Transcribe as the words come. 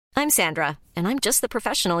I'm Sandra, and I'm just the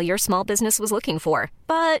professional your small business was looking for.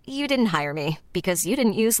 But you didn't hire me because you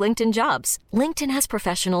didn't use LinkedIn Jobs. LinkedIn has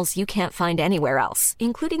professionals you can't find anywhere else,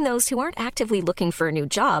 including those who aren't actively looking for a new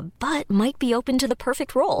job, but might be open to the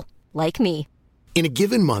perfect role, like me. In a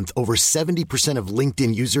given month, over 70% of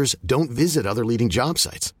LinkedIn users don't visit other leading job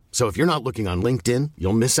sites. So if you're not looking on LinkedIn,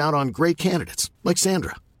 you'll miss out on great candidates, like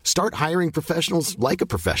Sandra. Start hiring professionals like a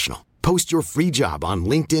professional. Post your free job on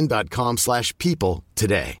linkedin.com/people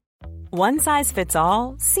today. One size fits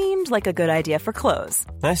all seemed like a good idea for clothes.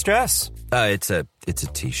 Nice dress. It's a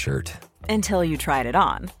t-shirt. Until you tried it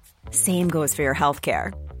on. Same goes for your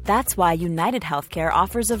healthcare. That's why United Healthcare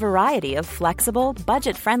offers a variety of flexible,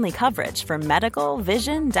 budget-friendly coverage for medical,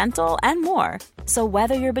 vision, dental, and more. So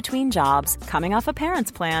whether you're between jobs, coming off a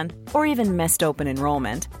parent's plan, or even missed open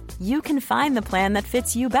enrollment, you can find the plan that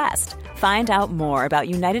fits you best. Find out more about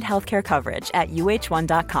United Healthcare coverage at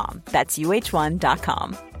uh1.com. That's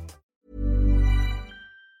uh1.com.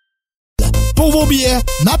 Pour vos billets,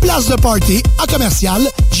 ma place de party à commercial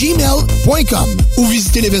gmail.com ou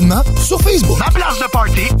visitez l'événement sur Facebook. Ma place de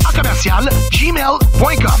party à commercial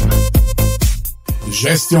gmail.com.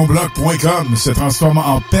 GestionBloc.com se transforme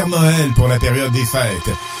en Père Noël pour la période des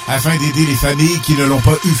fêtes afin d'aider les familles qui ne l'ont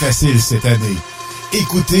pas eu facile cette année.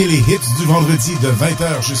 Écoutez les hits du vendredi de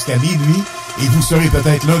 20h jusqu'à minuit et vous serez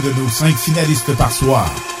peut-être l'un de nos 5 finalistes par soir.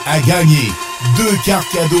 À gagner 2 cartes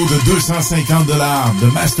cadeaux de $250 de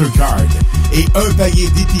Mastercard et un panier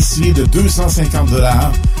d'épicerie de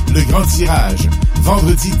 $250. Le grand tirage,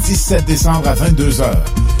 vendredi 17 décembre à 22h.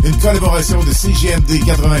 Une collaboration de CJMD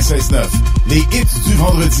 96.9, les hits du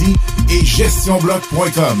vendredi et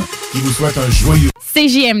GestionBloc.com qui vous souhaite un joyeux...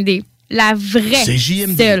 CJMD, la vraie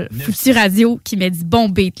seule foutue radio qui met du bon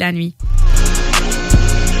beat la nuit.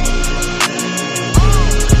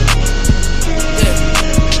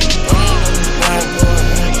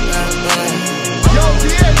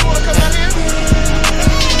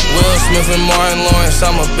 Smith and Martin Lawrence,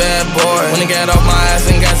 I'm a bad boy. When I got off my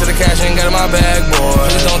ass and got to the cash and got in my bag, boy.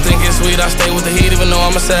 Please don't think it's sweet, I stay with the heat even though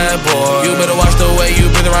I'm a sad boy. You better watch the way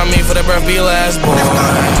you breathe around me for that breath be your last, boy.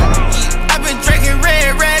 I've been drinking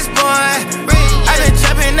red rats, boy. I've been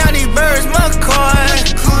chopping out these birds,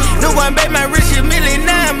 McCoy. No one bet my rich a million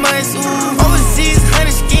 9 months. Ooh. Overseas,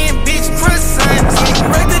 honey skin, bitch, croissant.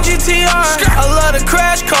 Wreck the GTR, I love the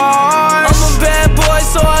crash cars. I'm a bad boy,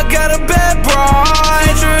 so I got a bad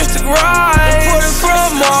bride. Futuristic ride, imported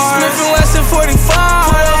from Mars. Smith and Wesson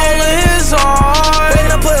 45, put a hole in his heart. Better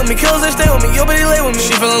not play with me, kills they stay with me, yo, but he lay with me.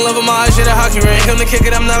 She fell in love with my eyes, shit a hockey ring. Him to kick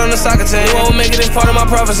it, I'm not on the soccer team. You won't make it, it's part of my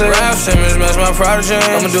prophecy. Rap Simmons, match my prodigy.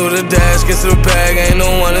 I'ma do the dash, get to the bag, ain't no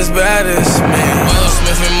one as bad as me. Will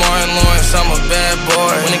Smith and Martin Lawrence, I'm a bad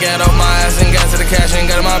boy. When I got off my ass and got to the cash and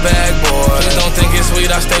got in my bag, boy. Please don't think it's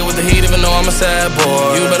sweet, I stay with the heat even though I'm a sad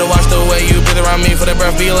boy. You better watch the way you breathe around me for that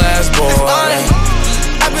breath be your last, boy.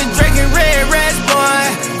 I've been drinking red rats, boy.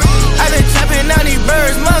 I've been chopping out these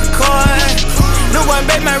birds, McCoy. No one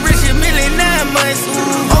bet my rich a million 9 months.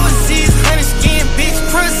 Ooh. Overseas, honey skin, bitch,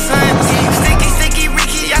 croissant. Sticky,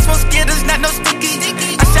 Ricky, I smoke Skittles, not no sticky.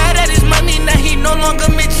 I shot at his money, now he no longer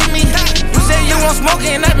mention me. You say you want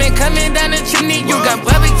smoking, I've been coming down the chimney. You got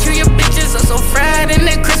barbecue, your bitches are so fried and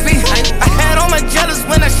they crispy. I had all my jealous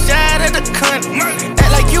when I shot at the cunt.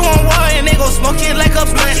 Act like you on war and they gon' smoke it like a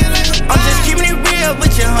blunt. I'm just keeping it real,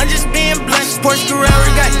 but I'm just being blunt. Porsche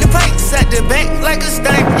Ferrari got the pipes at the back like a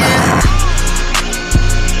stunt, yeah.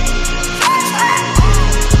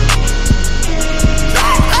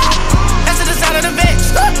 That's to the side of the bench.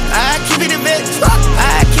 I keep it a bitch.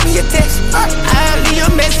 I keep me a text. I leave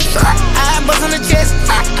a message. I buzz on the chest.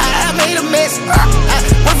 I made a mess. I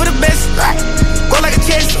wait for the best. Go like a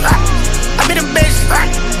chest. I be the best.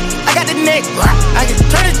 I got the neck, I can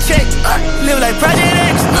turn a check, live like Project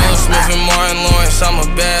X. Will Smith and Martin Lawrence, I'm a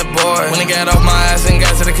bad boy. When I got off my ass and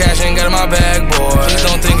got to the cash and got in my bag, boy. Please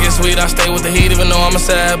don't think it's sweet, I stay with the heat even though I'm a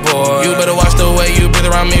sad boy. You better watch the way you breathe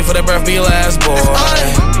around me for that breath be your last, boy.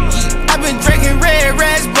 I've been drinking red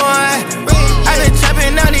rats, boy. I've been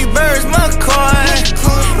chopping out these birds, McCoy.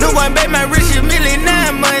 No one bet my rich a million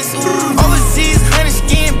 9 months. Ooh. Overseas, honey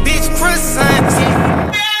skin, bitch, croissant.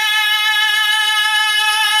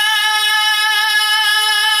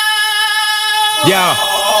 Yo,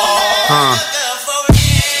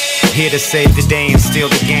 here to save the day and steal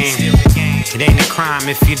the game. It ain't a crime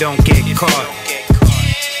if you don't get caught.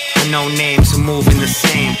 I know names who moving the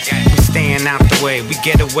same. We staying out the way, we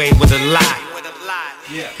get away with a lot.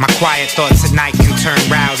 My quiet thoughts at night can turn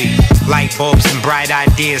rowdy. Light bulbs and bright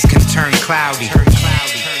ideas can turn cloudy.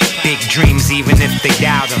 Big dreams even if they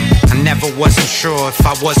doubt them. I never wasn't sure if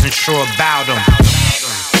I wasn't sure about them.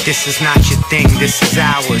 This is not your thing, this is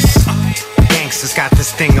ours. Gangsters got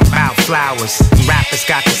this thing about flowers. Rappers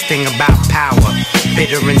got this thing about power.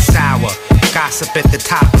 Bitter and sour. Gossip at the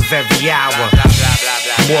top of every hour.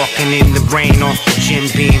 Walking in the rain off the gym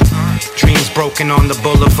beam. Dreams broken on the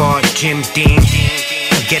boulevard, Jim Dean.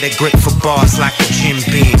 Get a grip for bars like a gym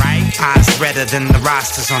beam. Eyes redder than the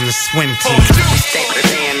rosters on the swim team. Stay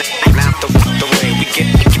out the way. We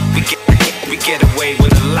get away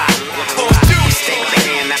with a lot. We stay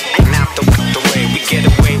out the way. We get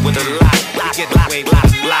away with a lot.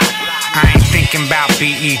 I ain't thinking about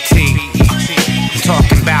BET. I'm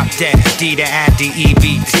talking about debt, D to add the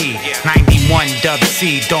EBT. 91 Dub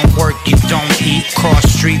C, don't work, you don't eat.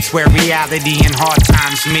 Cross streets where reality and hard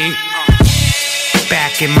times meet.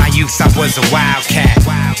 Back in my youth, I was a wildcat.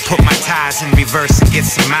 Put my tires in reverse and get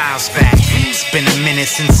some miles back. It's been a minute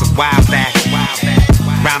since a while back.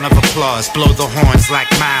 Round of applause, blow the horns like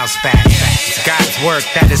miles back. It's God's work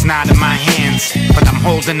that is not in my hands, but I'm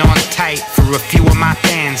holding on tight for a few of my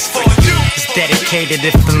fans. It's dedicated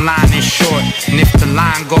if the line is short, and if the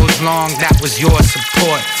line goes long, that was your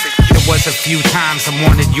support. There was a few times I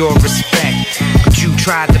wanted your respect, but you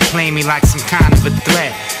tried to play me like some kind of a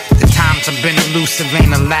threat. The times I've been elusive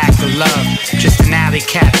ain't a lack of love, just an alley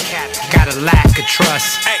cat, got a lack of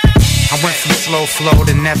trust. I went from slow flow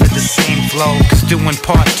to never the same flow, cause doing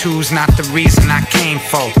part two's not the reason I came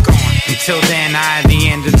for. Until then, I at the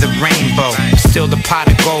end of the rainbow, still the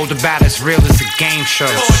pot of gold about as real as a game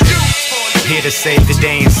show. Here to save the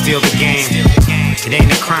day and steal the game. It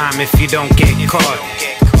ain't a crime if you don't get caught.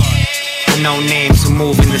 I know names are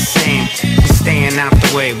moving the same. We staying out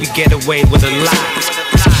the way, we get away with a lot.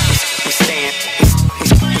 We staying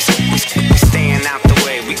out the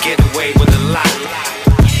way, we get away with a lot.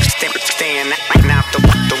 Staying out the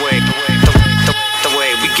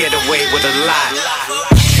way, we get away with a lot.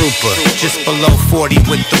 Trooper, just below 40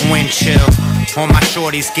 with the wind chill. All my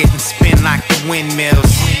shorties getting spin like the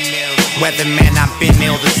windmills. Weatherman, I've been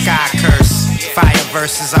ill, the sky curse. Fire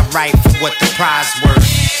verses, I write for what the prize worth.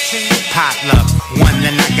 Potluck, one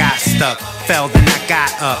then I got stuck. Fell then I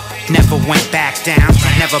got up, never went back down.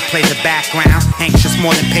 Never played the background, anxious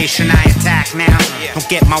more than patient, I attack now. Don't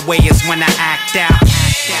get my way is when I act out.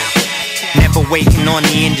 Never waiting on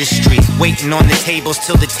the industry, waiting on the tables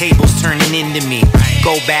till the table's turning into me.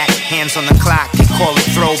 Go back, hands on the clock, you call it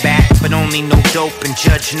throwback, but only no dope and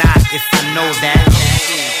judge not if I know that.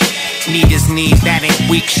 Need is need, that ain't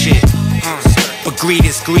weak shit. But greed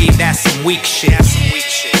is greed, that's some weak shit.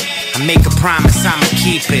 I make a promise, I'ma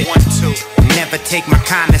keep it. Never take my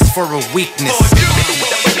kindness for a weakness.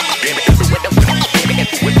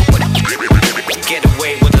 Get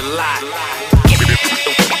away with a lot.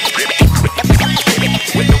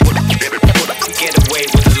 Get away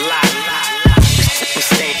with a lot.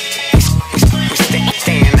 We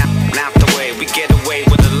staying out the way. We get away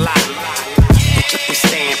with a lot. We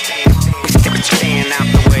staying out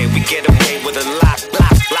the way. We get away with a lot.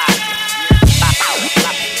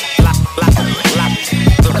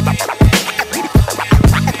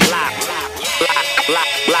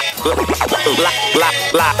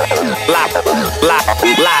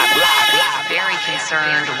 Very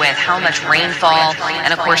concerned with how much rainfall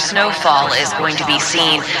and of course snowfall is going to be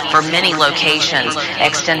seen for many locations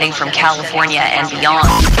extending from California and beyond.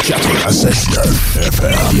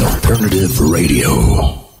 The Alternative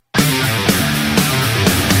Radio.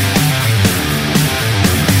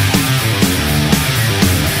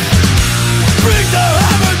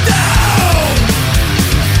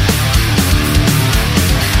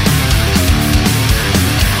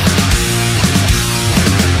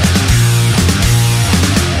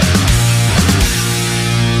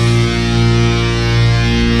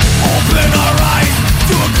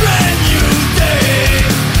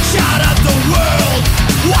 Shout out the world,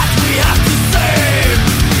 what we have to say.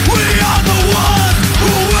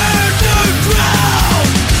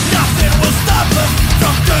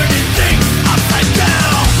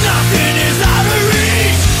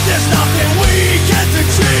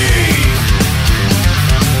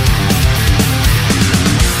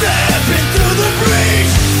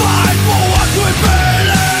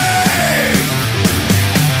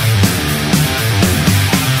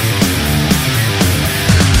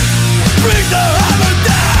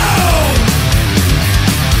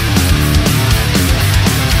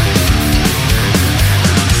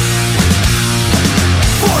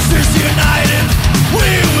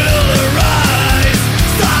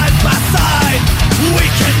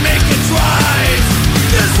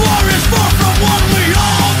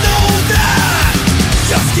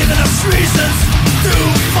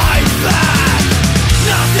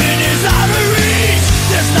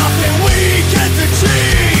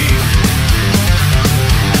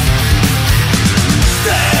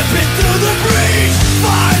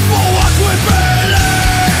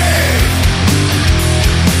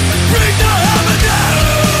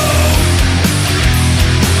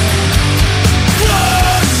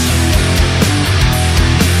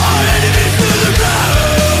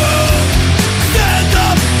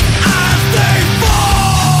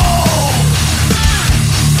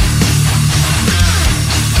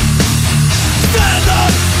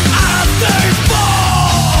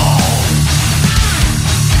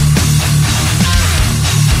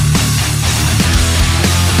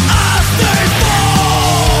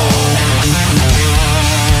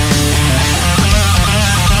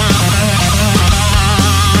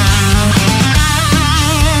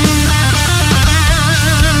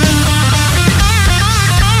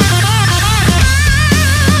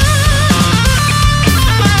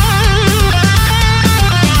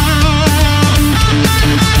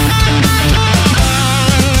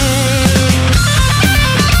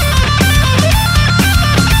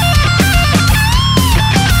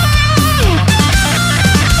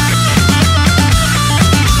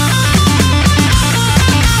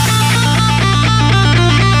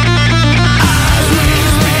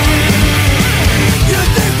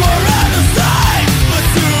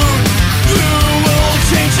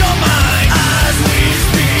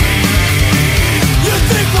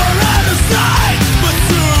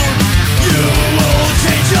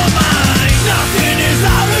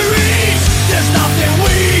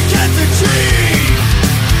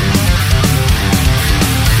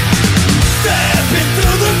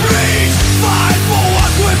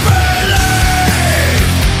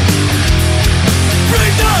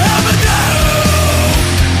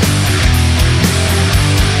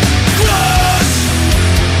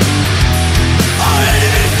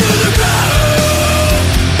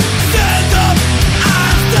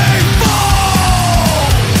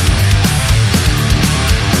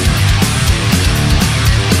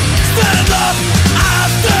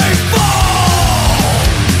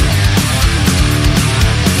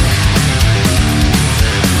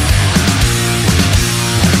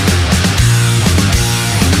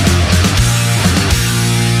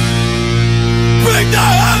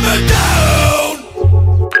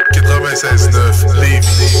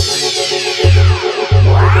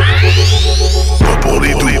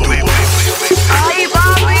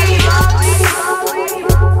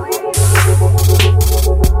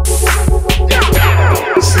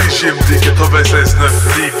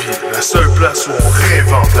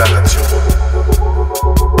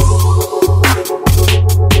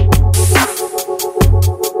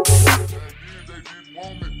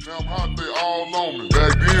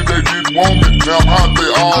 now I'm hot, they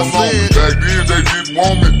all on me. Back then they didn't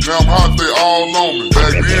want me, now I'm hot, they all on me.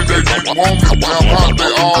 Back then they didn't want me, now I'm hot,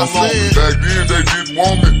 they all on me. Back then they didn't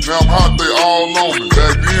want me, now I'm hot, they all on me.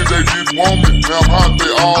 Back then they didn't want me, now I'm hot,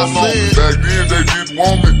 they all on me. Back then they didn't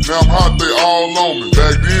want me, now I'm hot, they all on me.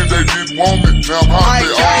 Back then they didn't want me, now I'm hot,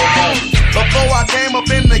 they all on me. Before I came up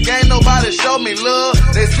in the game, nobody showed me love.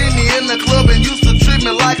 They see me in the club and used to treat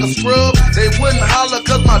me like a scrub. They wouldn't holler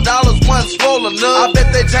cause my dollars wasn't swollen up. I bet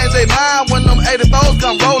they changed their mind when them 84s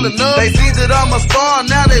come rolling up. They see that I'm a star,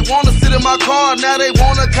 now they wanna sit in my car. Now they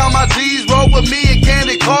wanna count my G's, roll with me and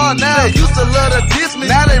candy car. Now they used to love to diss me,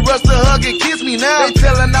 now they rush to hug and kiss me now. They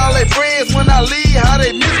telling all their friends when I leave how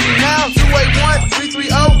they miss me now.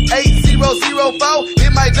 281-330-8004.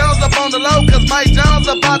 Hit Mike Jones up on the low cause Mike Jones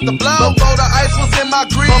about to blow. Before the ice was in my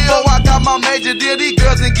grill, before I got my major deal, these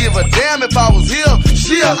girls didn't give a damn if I was here.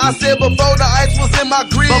 Shit, I said before the ice was in my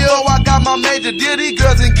grill, before I got my major deal, these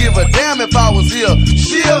girls didn't give a damn if I was here.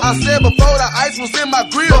 Shit, I said before the ice was in my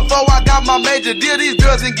grill, before I got my major deal, these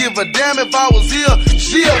girls didn't give a damn if I was here.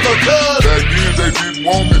 Shit, because back then they didn't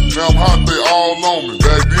want me, now I'm hot, they all on me.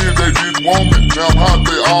 Back then they didn't want me, now I'm hot,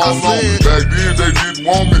 they all on me. Back then they didn't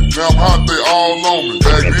want me, now I'm hot, they all on me.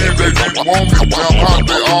 Back then they didn't want me, now I'm hot,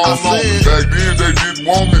 they all on me. Back then they didn't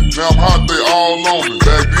want me, now I'm hot, they all on me.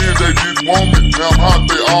 Back then they didn't want me, now I'm hot,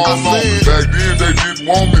 they all on me. Back then they didn't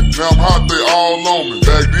want me, now I'm hot, they all on me.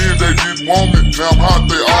 Back then they didn't want me, now I'm hot,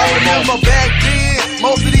 they all on me. I remember back then,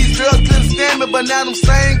 most of these girls couldn't stand me, but now them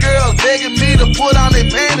same girls begging me to put on their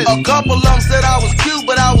panties. A couple of them said I was cute,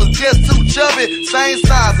 but I was just too chubby. Same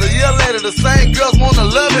size, a year later the same girls wanna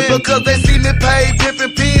love me because they see me pay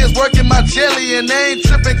pimpin' pins, working my jelly, and they ain't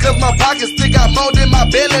tripping cause my pockets stick out more than my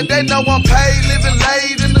belly. They know I'm paid, living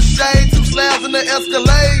late in the shade, 2 slabs in the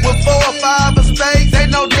Escalade with 4 or 5 estates. They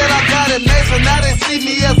know that I got it made, so now they see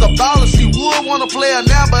me as a baller. She would wanna play her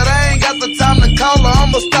now, but I ain't got the time to call her.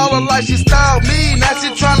 I'ma stall her like she styled me. Now she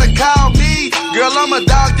tryna call me. Girl, I'ma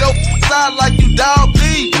dog your side like you dog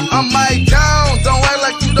me. I'm Mike Jones, don't act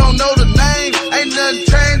like you don't know the name. Ain't nothing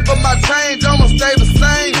changed but my change, I'ma stay the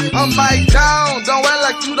same. I'm Mike Jones, don't act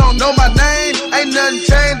like you don't know my name. Ain't nothing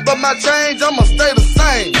changed but my change, I'ma stay the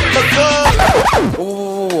same.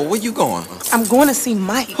 Oh, where you going? I'm going to see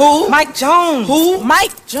Mike. Who? Mike Jones. Who?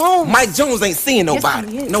 Mike Jones. Mike Jones ain't seeing nobody.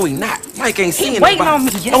 Yes, he is. No, he not. Mike ain't seeing waiting nobody. on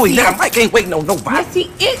me. Yes, no, he he not. is. Mike ain't waiting on nobody. Yes,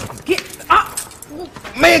 he is. Get up.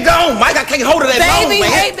 Man, go on, Mike. I can't hold it that long, Baby,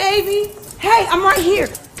 man. hey, baby. Hey, I'm right here.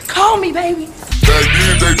 Call me, baby. Back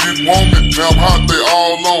then they didn't want me, now I'm hot, they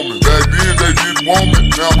all on me. Back then they didn't want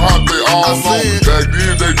me, now I'm hot, they all on me. Back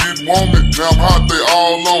then they didn't want me, now I'm hot, they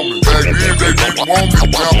all on me. Back then they didn't want me,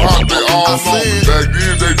 now I'm hot, they all on me. Back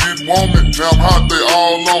then they didn't want me, now I'm hot, they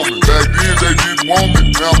all on me. Back then they didn't want me,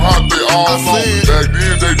 now I'm hot, they all on me. Back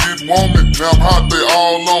then they didn't want me, now I'm hot, they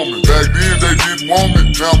all on me. Back then they didn't want me,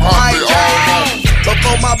 now I'm hot, they all on me.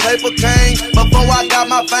 Before my paper came, before I got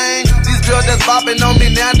my fame, these girls that's bopping on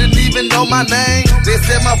me now didn't even know my name. They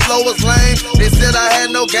said my flow was lame, they said I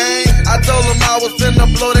had no game. I told them I was finna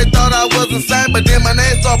blow, they thought I was insane. But then my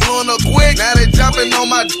name start blowing up quick, now they jumping on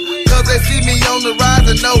my cause they see me on the rise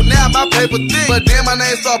and know now my paper thick. But then my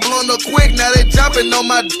name start blowing up quick, now they jumping on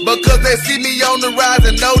my because they see me on the rise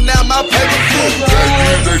and know now my paper thick. Back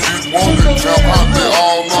then they didn't want me, now I'm hot, they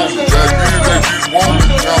all on me. Back then they didn't want me,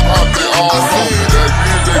 now I'm hot, they all on me. Back then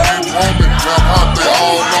they didn't want me, now I'm hot, they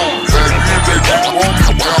all on me. Back then they didn't want me, now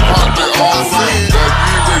I'm hot, they all on me. Back then they didn't want me, now I'm hot, they all on me. Back then they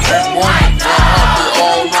didn't want me, now I'm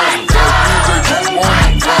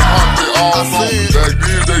hot, they all on me. Back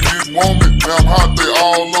then they didn't want me, now I'm hot, they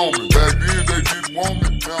all on me. Back then they didn't want me,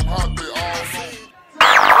 now I'm hot, they all on me.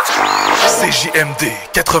 CJMD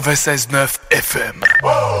 96.9 FM.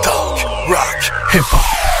 Talk, rock, hip-hop.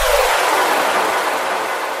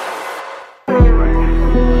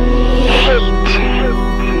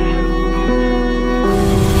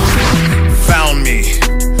 Found me.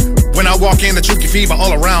 When I walk in, the Chuki fever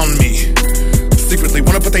all around me. Secretly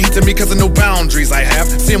wanna put the heat to me cause of no boundaries I have.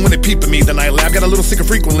 See them when they peep at me, then I laugh. Got a little sicker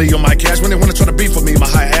frequently on my cash when they wanna try to beef with me. My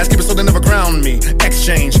high ass keep it so they never ground me.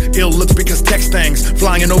 Exchange, ill looks because text things.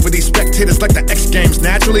 Flying over these spectators like the X Games.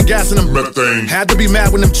 Naturally gassing them. Had to be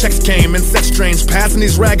mad when them checks came. And sex strange, passing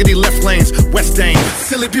these raggedy left lanes. West Dane.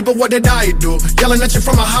 Silly people, what did I do? Yelling at you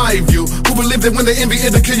from a high view. Who believed that when the envy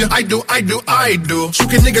it'll kill you? I do.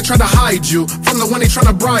 Shook a nigga try to hide you from the one they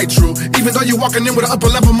tryna bride you. Even though you walking in with an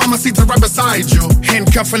upper level mama seats right beside you.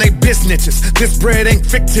 Handcuffing they bitches. This bread ain't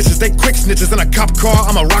fictitious. They quick snitches in a cop car.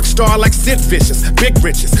 I'm a rock star like Sid Vicious. Big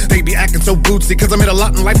riches. They be acting so bootsy cause I made a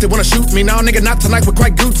lot in life they wanna shoot me. Now nigga not tonight but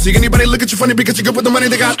quite Gucci. Anybody look at you funny because you good with the money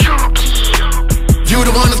they got? You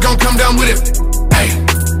the one that's gonna come down with it. Hey.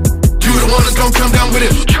 You the one that's gonna come down with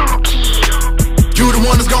it.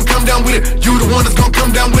 down with it. You the one that's gonna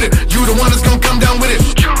come down with it. You the one that's gonna come down with it.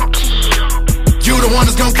 You the one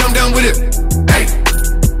that's gonna come down with it. Hey,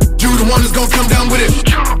 you the one that's gonna come down with it.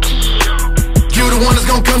 You the one that's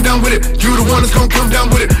gonna come down with it. You the one that's gonna come down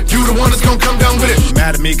with it. You the one that's gonna come down with it.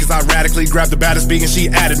 Mad at me cause I radically grabbed the baddest beat and she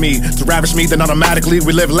added me. To ravish me, then automatically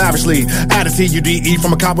we live lavishly. Added T-U-D-E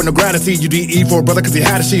from a cop with no gratitude. U-D-E for a brother cause he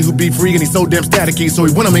had a she who be free and he's so damn staticky. So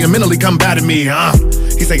he went on me and mentally combated me,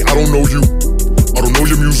 He say, I don't know you, I don't know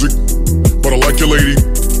your music, but I like your lady,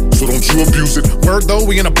 so don't you abuse it. Word though,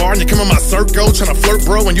 we in a bar and you come in my circle tryna flirt,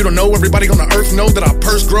 bro, and you don't know everybody on the earth know that I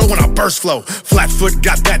purse grow when I burst flow. Flat foot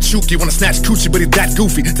got that chooky, wanna snatch coochie, but he that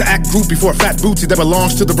goofy to act groupie for a fat booty that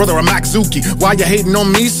belongs to the brother of Maxuki. Why you hating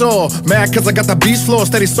on me so? Mad cause I got the beast floor,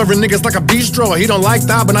 steady serving niggas like a bistro. He don't like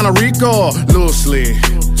that, but not a Rico. Loosely,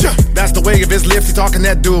 that's the way of his lips, he talking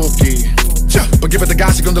that dookie. But give it the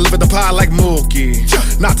guy, she gon' deliver the pie like Mookie.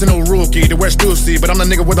 Not to no rookie, to wear Stussy, but I'm the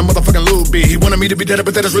nigga with a motherfucking loopy. He wanted me to be dead,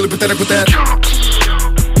 but that is really pathetic with that.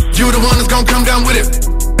 You the one that's gon' come down with it.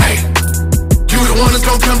 Hey, you the one that's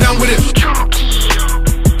gon' come down with it.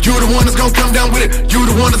 You the one that's gon' come down with it. You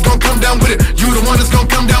the one that's gon' come down with it. You the one that's gon'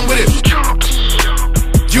 come down with it.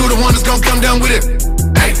 You the one that's gon' come down with it.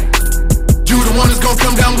 Hey, you the one that's gon'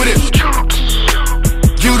 come down with it.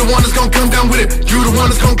 You the one that's gon' come down with it. You the one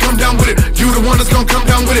that's gon' come down with it. You the one that's gon' come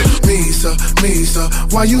down with it. Misa, Misa,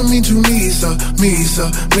 why you mean to Misa?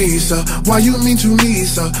 Misa, Misa, why you mean to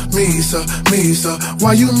Misa? Misa, Misa,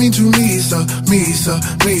 why you mean to Misa? Misa,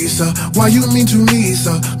 Misa, why you mean to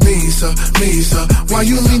Misa? Misa, Misa, why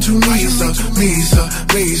you mean to Misa? Misa,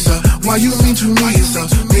 Misa, why you mean to Misa?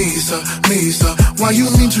 Misa, Misa, why you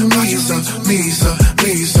mean to Misa? Misa,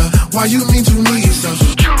 Misa, why you mean to Misa?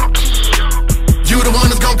 You the one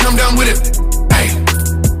that's gon' come down with it. Hey,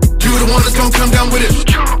 you the one that's gon' come down with it.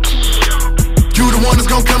 You the one that's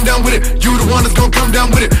gon' come down with it. You the one that's gon' come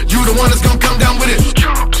down with it. You the one that's gon' come down with it.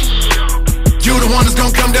 You the one that's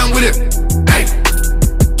gon' come down with it. Hey,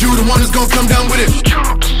 you the one that's gon' come down with it.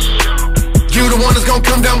 You the one that's gon'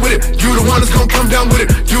 come down with it. You the one that's gon' come down with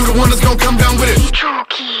it. You the one that's gon' come down with it.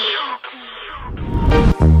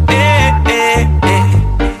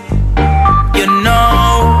 You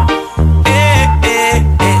know,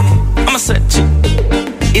 I'ma set you.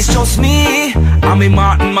 It's just me. I'm a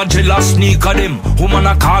Martin Magella sneaker them. Woman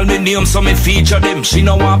a call me name so me feature them. She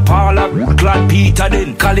know want Paula, glad Peter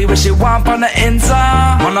then. Call it where she want on the enter.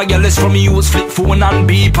 Man a girl is from me use flip phone and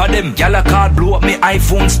beeper them. Girl a call blow up me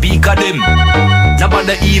iPhone speaker them.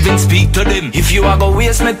 Nobody even speak to them. If you a go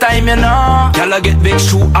waste me time you know. Girl a get vexed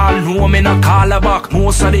through all know me no call her back.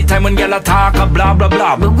 Most of the time when girl a talk a blah blah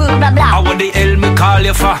blah. Blah blah blah. How the hell me call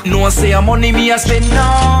you for? No say a money me a spend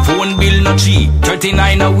no. Phone bill no cheap,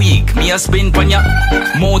 39 a week. Me a spend pon ya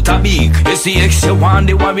motor big. You see X you want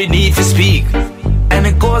the one we need to speak. And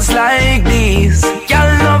it goes like this.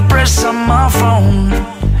 Y'all no pressure my phone.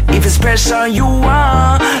 If it's pressure you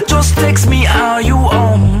want, just text me how you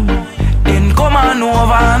own. Then come on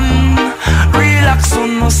over and relax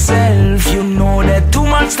on yourself. You know that too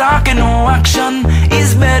much talk and no action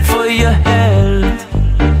is bad for your health.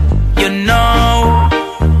 You know,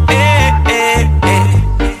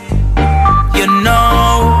 you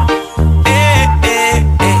know,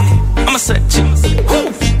 I'ma set you.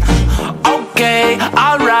 Okay,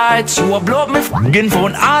 alright, you a blow up me f***ing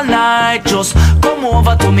phone all night. Just come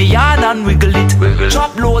over to me yard and wiggle it.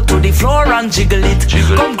 Drop low to the floor and jiggle it.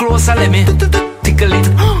 Come closer, let me tickle it.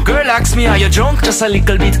 Girl ask me, are you drunk? Just a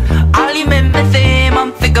little bit. I'll remember them,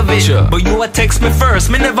 I'm thick of it. Sure. But you a text me first,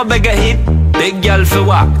 me never beg a hit. Big girl for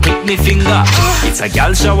what? Click me finger. It's a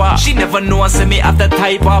girl shower. She never know say me have the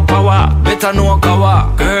type of power. Better know cover,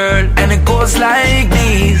 girl. And it goes like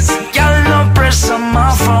this. Girl, no pressure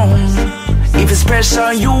my phone. If it's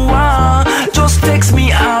pressure you want, just text me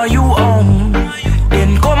how you own.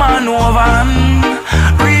 Then come on over and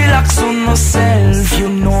relax on yourself. You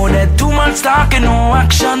know that too much talk and no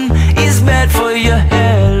action is bad for your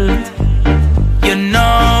health. You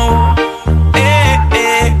know,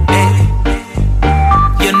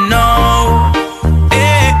 you know,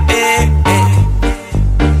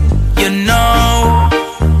 you know,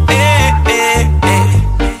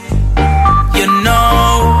 you know.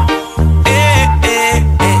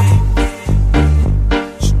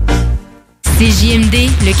 CJMD,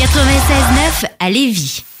 le 96.9 à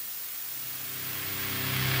Lévis.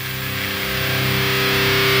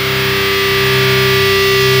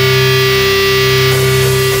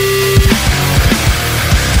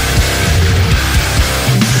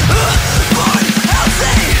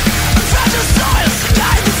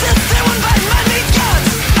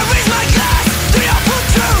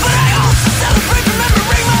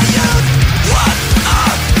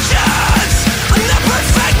 Yeah!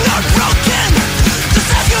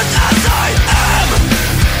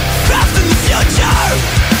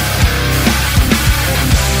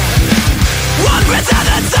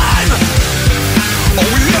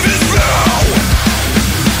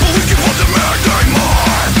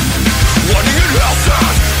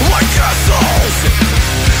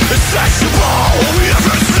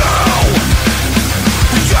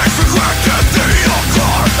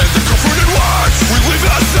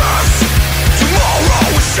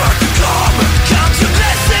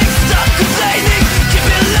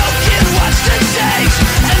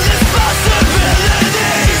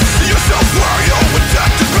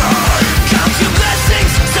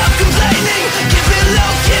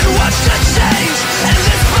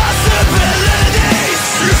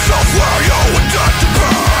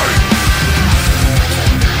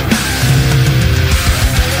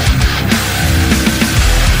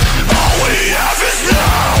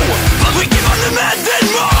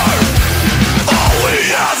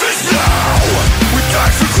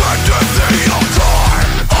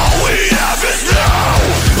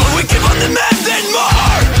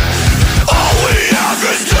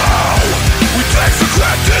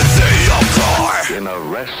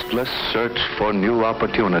 Search for new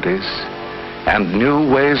opportunities and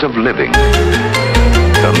new ways of living.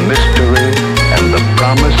 The mystery and the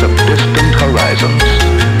promise of distant horizons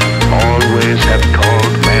always have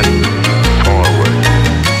called men forward.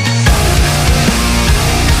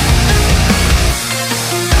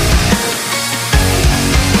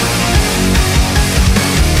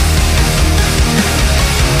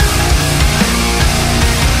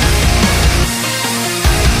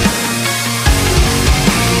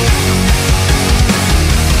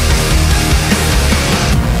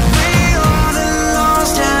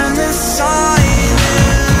 Silence.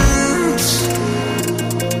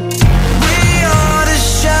 We are the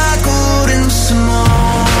shackles.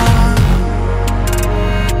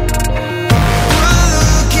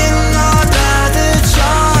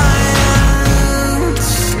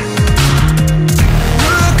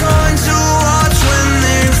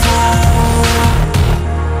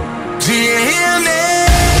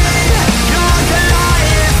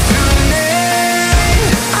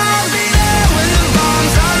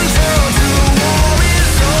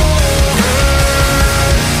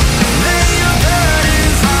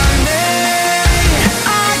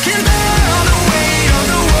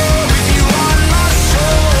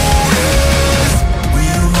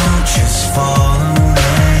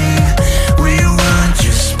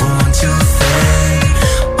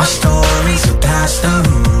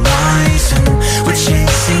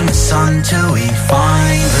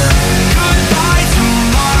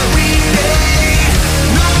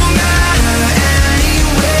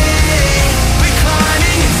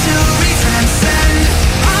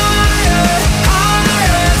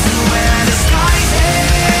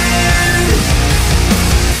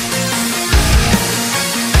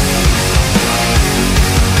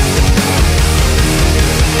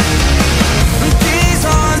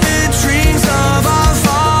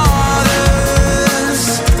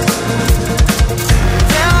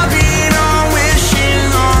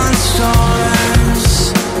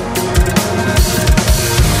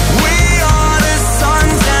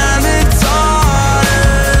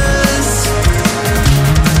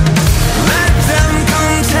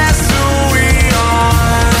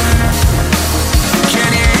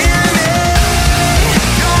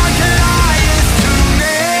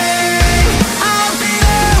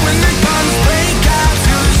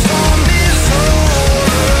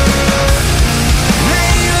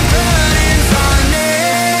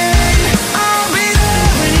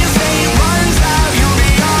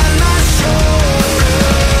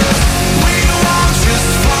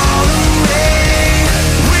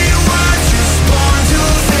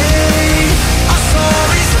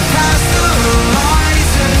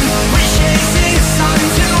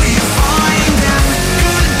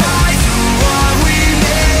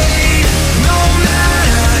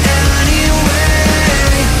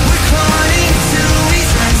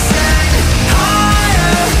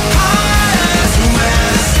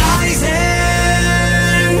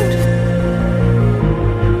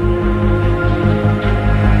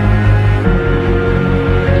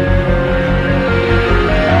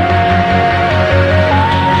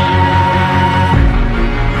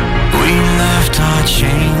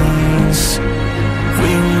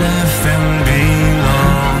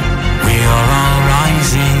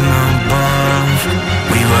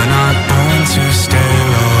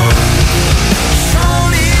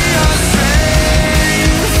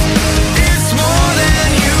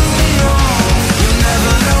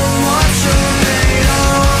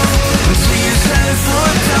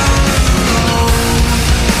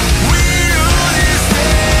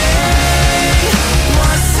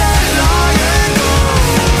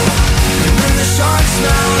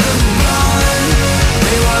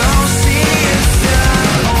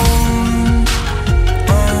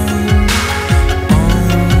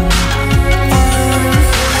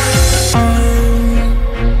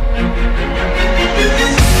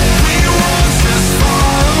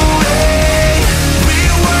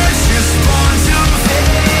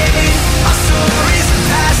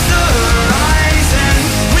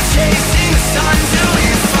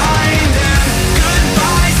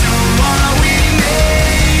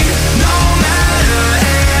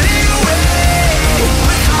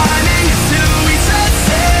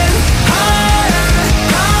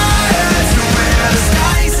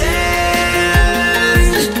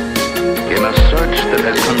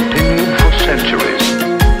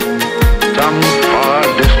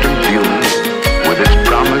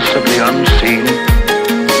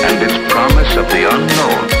 of the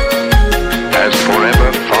unknown has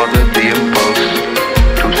forever fathered the impulse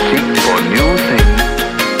to seek for new things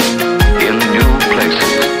in new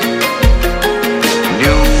places,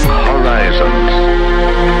 new horizons.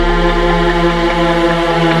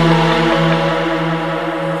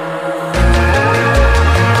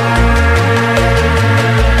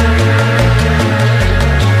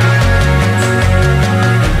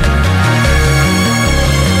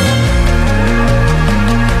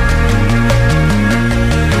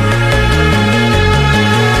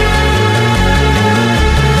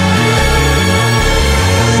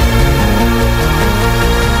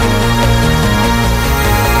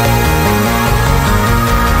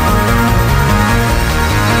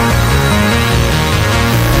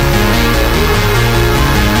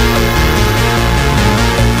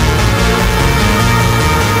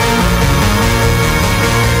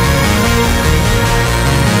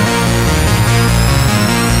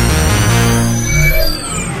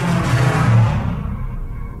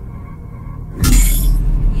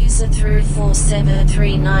 User through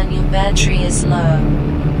 4739, your battery is low.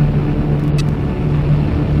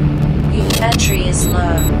 Your battery is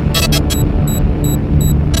low.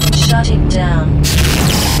 Shutting down.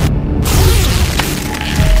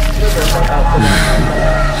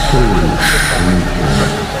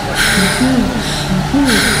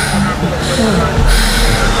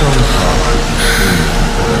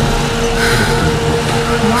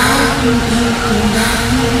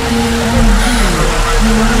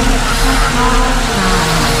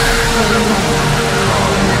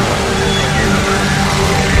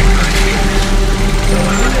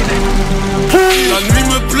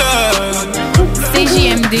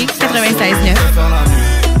 CJMD 96.9.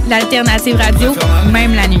 L'alternative radio,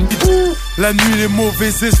 même la nuit. La nuit, les mauvais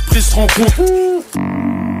esprits se rencontrent.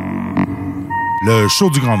 Le show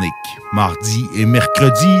du Grand Nick, mardi et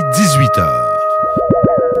mercredi, 18h.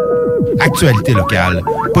 Actualité locale,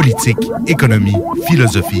 politique, économie,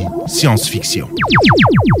 philosophie, science-fiction.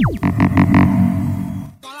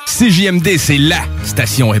 CJMD, c'est LA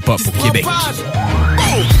station hip-hop au Québec.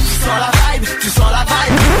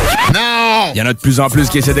 Non! Il y en a de plus en plus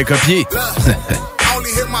qui essaient de copier.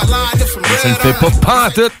 Mais ça ne fait pas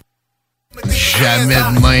pantoute. Jamais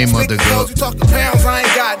de même, mon de gars.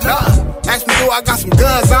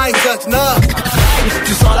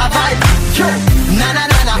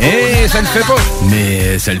 Eh, ça ne fait pas.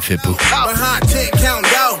 Mais ça le fait pas.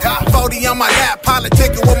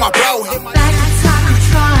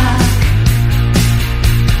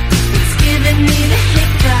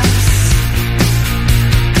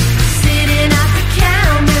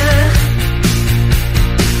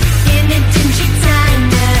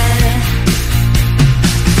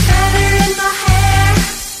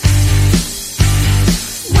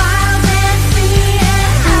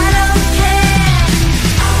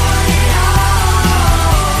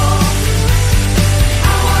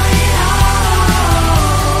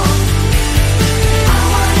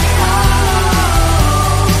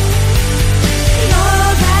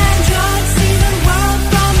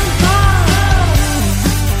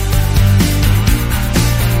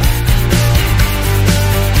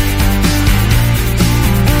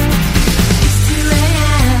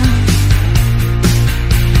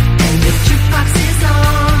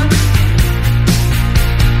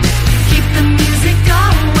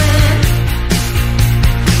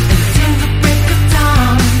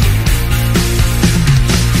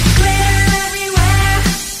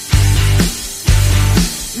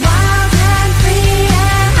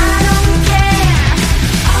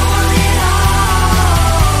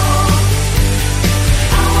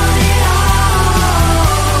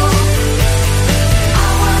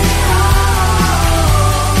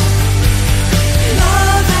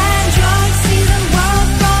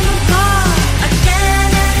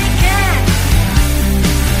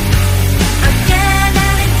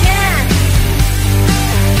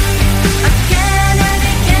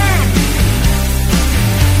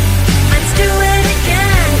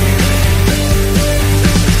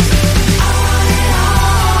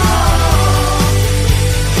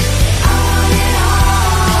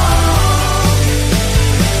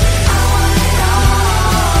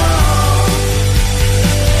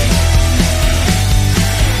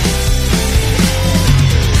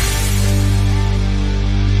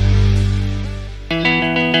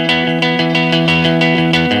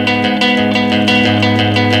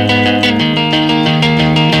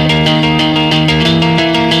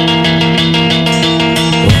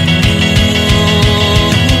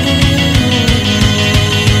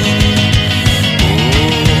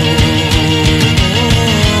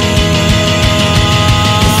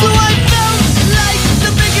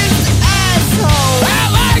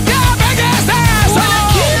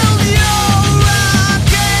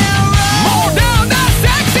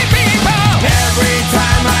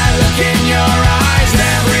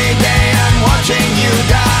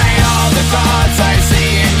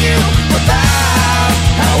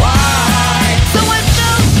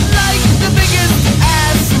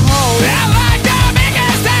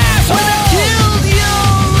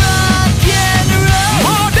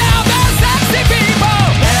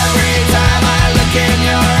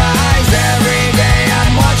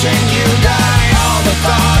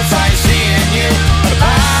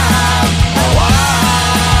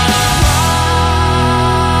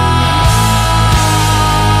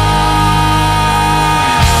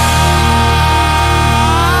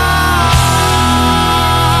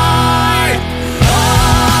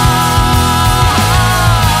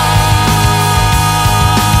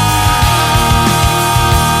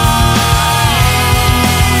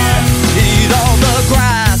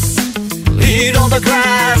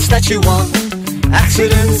 grass that you want.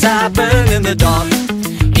 Accidents happen in the dark.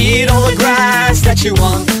 Eat all the grass that you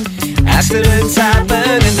want. Accidents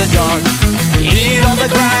happen in the dark. Eat all the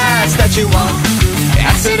grass that you want.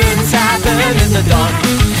 Accidents happen in the dark.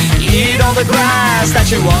 Eat all the grass that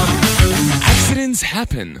you want. Accidents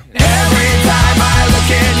happen. Every time I look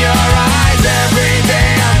in your eyes, every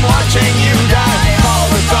day I'm watching you die. All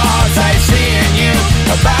the thoughts I see in you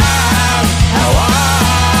about how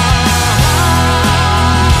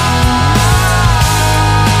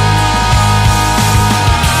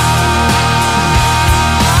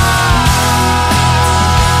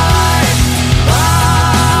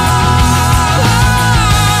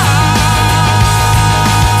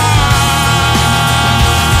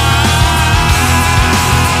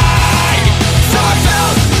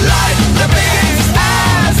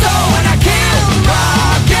asshole when I killed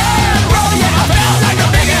rock and roll. Yeah, I felt like the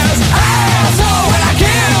biggest asshole when I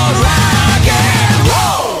killed rock and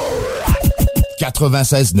roll.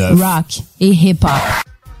 96.9 Rock et hip-hop.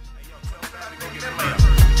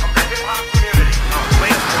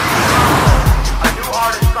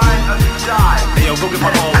 Hey, yo, go get my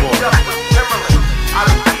homeboy.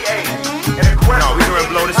 No, we can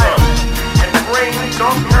blow this up. And bring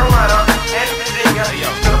North Carolina and Virginia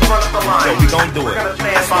to the front of the line. Yo, we gon' do it. We're gonna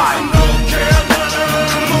stand by. North Carolina,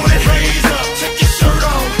 come on and raise up. Take your shirt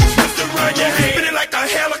off, twist it around your head, spin it like a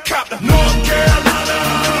helicopter. North Carolina,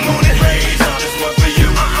 come on and raise up. This one for you,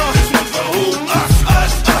 this one for who? Us.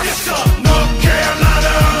 Yes, up. North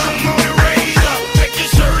Carolina, come on and raise up. Take your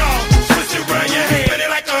shirt off, twist it around your head, spin it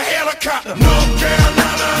like a helicopter. North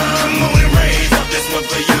Carolina, come on and raise up. This one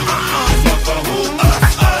for you, this one for who?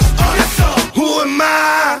 Us. Yes, up. Who am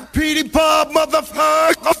I? Petey Pub,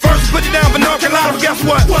 motherfucker. First put it down for North Carolina, guess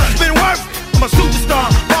what? It's been work. I'm a superstar.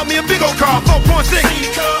 Bought me a big old car, 4.6.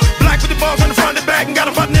 Black with the balls on the front and back, and got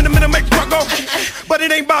a button in the middle, make the truck go. But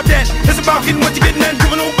it ain't about that. It's about getting what you're getting and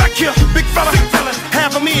coming on back here. Big fella.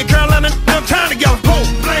 Half of me in Carolina, no time together. Hope,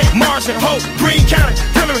 Marshall, Hope, Greene County,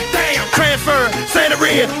 Hillary, damn, transfer, Santa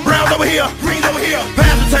Red, Browns over here, Greens over here,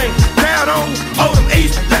 Pasadena, down on, Oldham,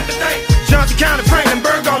 East, Johnson County, Franklin,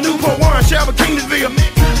 Burgall, Newport, Warren, Shelby, Kingsville,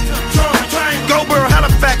 Goldboro,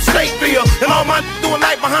 Halifax, Stateville, and all my doing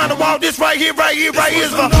life behind the wall. This right here is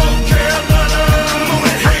for North Carolina. Come on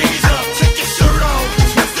and raise up, take your shirt off,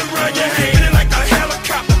 twist it around your head, spin it like a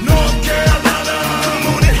helicopter. North Carolina,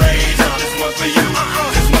 come on and raise up. This one for you,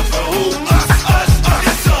 this one for who? Us.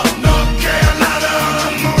 Yes, up. North Carolina,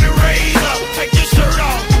 come on and raise up, take your shirt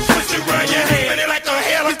off, twist it around your head, spin it like a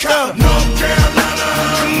helicopter. North Carolina,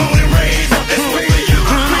 come on and raise up. This one for you,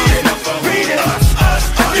 this one for who? Us.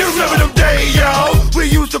 You remember them days, y'all? We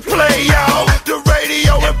used to play, y'all, the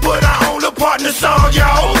radio and put our own little partner song,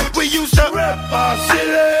 y'all. We used to rap our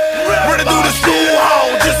city, running through the school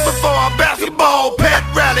hall just before our basketball pet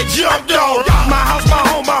rally jumped on. My house, my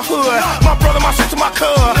home, my hood, my brother, my sister, my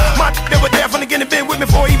cousin. My they were there from the beginning, been with me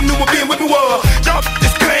before I even knew what being with me was. Y'all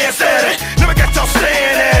just glance at it, never got y'all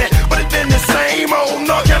staring at it, but it's been the same old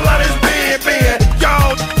North Carolina's been.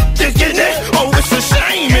 Y'all just getting it? Oh, it's a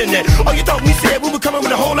shame, isn't it? Oh, you thought we said we were coming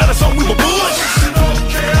with a whole lot of song, we were bush. North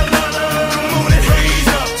Carolina, come on and raise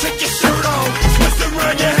up, take your shirt off, twist it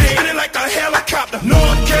around your head, spin it like a helicopter.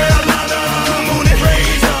 North Carolina, come on and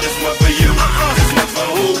raise up. This one for you, this one for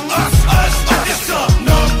who? Us. Yes, up.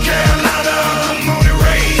 North Carolina, come on and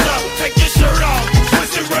raise up, take your shirt off,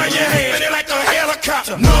 twist it around your head, spin it like a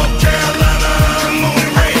helicopter. North Carolina, come on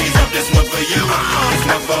and raise up. This one for you, this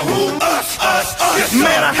one for who? Us. Yes,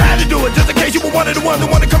 man, I had to do it just in case you were one of the ones that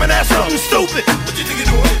wanted to come and ask something stupid. What you think you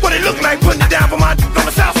doing? What it look like putting it down for my on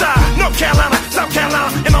the south side, North Carolina, South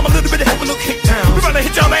Carolina, and I'm a little bit of helping look Cape Town. We gonna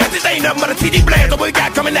hit y'all ass. This ain't nothing but a TD blast. What we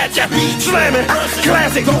got coming at ya? Slamming,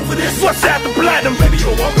 classic. Go for this. What's after platinum? Baby,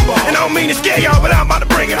 you a walking ball. And I don't mean to scare y'all, but I'm about to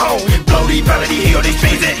bring it home. Blow these melody, heal these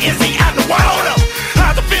things, and NC out the wild. Hold up.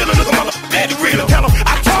 How's the feeling? Look at my daddy real. Tell him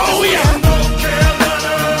I told ya. North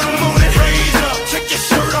Carolina, come on and raise up. Take your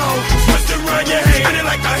shirt off, twist it around your head, spin it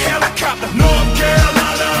like a helicopter. North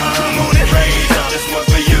Carolina, come on and raise up. This one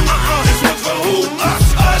for you, this one for who? Us.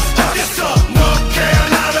 Yes, up. North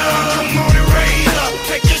Carolina, come on and raise up.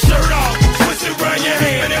 Take your shirt off, twist it around your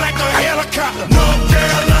head, spin it like a helicopter. North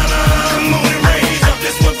Carolina, come on and raise up.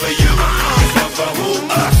 This one for you, this one for who?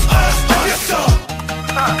 Us. Yes, up.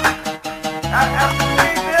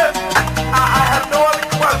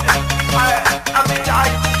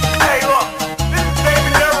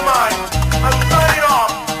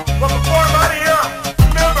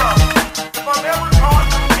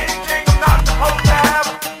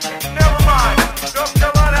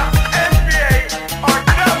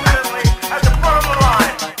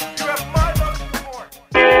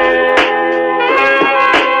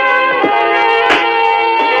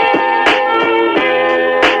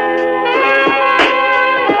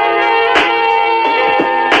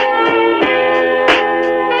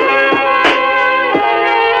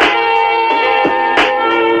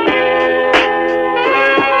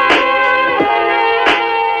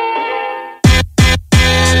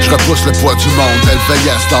 pousse le poids du monde. Elle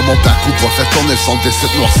veillesse dans mon parcours pour faire tourner le son des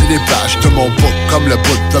sites noircis les pages de mon book. Comme le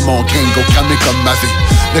bout de mon gringo, cramé comme ma vie.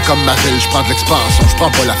 Mais comme ma ville, j'prends de l'expansion,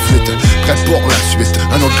 j'prends pas la flûte. Prêt pour la suite,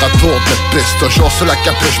 un autre grand tour de piste. Toujours sur la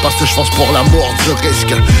capuche parce que j'fonce pour l'amour du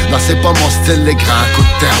risque. Non, c'est pas mon style, les grands coups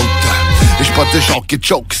de route. Et j'suis pas des gens qui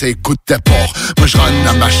choke, c'est coup de départ. Moi j'run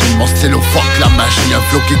la machine, mon stylo fuck la machine. Un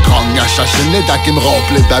flow qui grogne à chachine, les dents qui me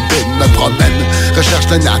rompent, les babines me promènent. Recherche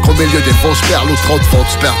le nacre au milieu des fausses perles ou trop de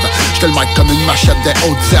fausses pertes. J'te le mic comme une machette des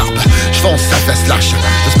hautes herbes. J'fonce, ça fait slash.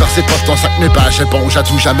 J'espère c'est pas ton sac, mes pages éponge à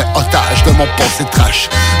tout jamais otage de mon passé trash.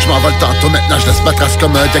 J'm'envole tantôt, maintenant j'laisse ma trace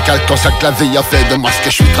comme un décalque. Ton sac, la vie a fait de moi ce que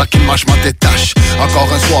j'suis tranquillement, j'm'en détache. Encore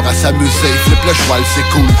un soir à s'amuser, flip le cheval, c'est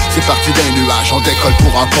cool. C'est parti d'un nuage, on décolle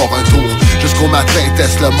pour encore un tour. Jusqu'au matin,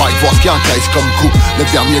 teste le mic, voir ce qu'il encaisse comme coup. Le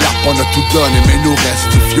dernier lap, on a tout donné, mais nous reste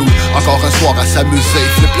du fuel. Encore un soir à s'amuser,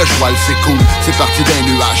 flip le cheval, c'est cool. C'est parti d'un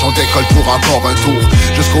nuage, on décolle pour encore un tour.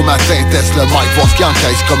 Jusqu'au matin, teste le mic, voir ce qu'il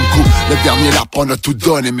encaisse comme coup. Le dernier lap, on a tout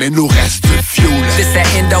donné, mais nous reste du fuel. This that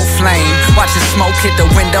endo flame, watch the smoke hit the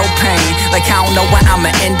window pane. Like I don't know where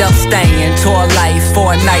I'ma end up staying. Tour life,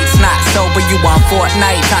 4 nights, not sober, you on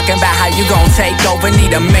Fortnite. Talking about how you gon' take over,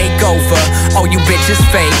 need a makeover. Oh, you bitches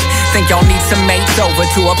fake, think y'all need some mates over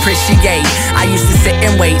to appreciate. I used to sit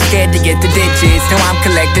and wait, scared to get the digits. Now I'm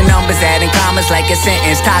collecting numbers, adding commas like a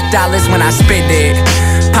sentence. Talk dollars when I spit it.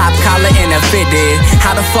 Pop collar and a fitted.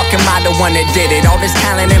 How the fuck am I the one that did it? All this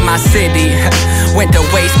talent in my city went to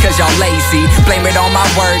waste cause y'all lazy. Blame it on my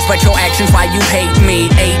words, but your actions why you hate me.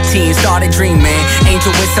 18, started dreaming,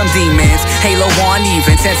 angel with some demons. Halo on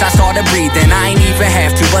even since I started breathing. I ain't even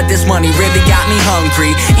have to, but this money really got me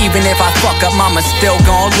hungry. Even if I fuck up, mama still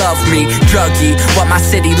gon' love me. Druggy, what my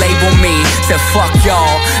city label me. Said fuck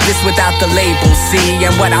y'all, this without the label, see.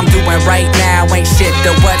 And what I'm doing right now ain't shit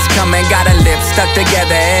to what's coming. Got a lip stuck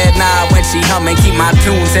together, head nod when she humming. Keep my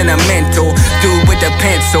tunes in a mental. Dude with the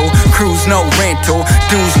pencil, cruise no rental.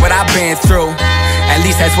 Dudes what I've been through. At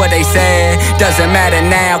least that's what they said. Doesn't matter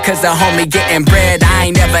now, cause the homie getting bread. I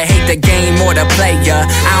ain't never hate the game or the player.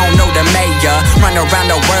 I don't know the mayor. Run around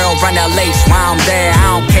the world, run LH while I'm there.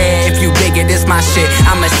 I don't care if you dig it, it's my shit.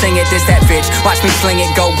 I'ma sing it, this that bitch. Watch me sling it,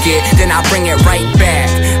 go get. Then I bring it right back.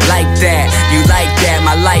 Like that, you like that,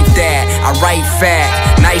 my life that. I write fact,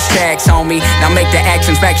 nice tracks, homie. Now make the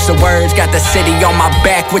actions match the words. Got the city on my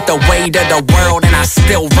back with the weight of the world, and I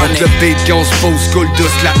still run it. Le beat qu'on se pose, coule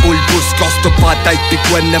douce, la houle pousse. Casse-toi pas la tête, pis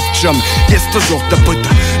quoi neuf chum. Yes, toujours de bout.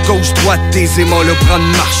 Gauche, droite, tes émois, le prendre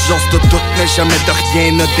marche. J'ose de tout, mais jamais de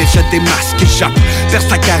rien. A déjà des masques qui échappent. Perce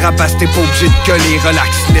ta carapace, t'es pas obligé de gueuler. Relax,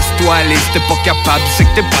 laisse-toi aller, si t'es pas capable, c'est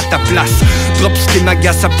que t'es pas à ta place. Drop ce qui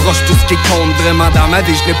m'agace, approche tout ce qui compte. Vraiment dans ma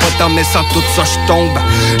vie, je n'ai pas tant, mais sans tout ça, je tombe.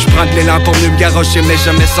 Je prends de l'élan pour mieux me garrocher, mais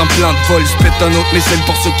jamais sans plan de vol. Spit un autre missile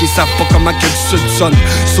pour ceux qui savent pas comment que le sud sonne.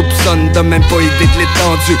 Soupçonne de même pas idée de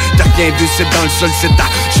l'étendue. T'as rien vu, c'est dans le sol, c'est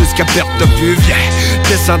tard. Jusqu'à perte de vue, viens.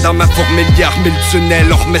 Descends dans ma fourmilière, mille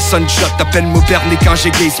tunnels. On remet sunshot, appelle-moi Bernie quand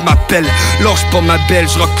j'aiguise ma pelle. Lâche pas ma belle,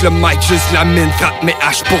 je rock le mic, juste la mine. Frappe mes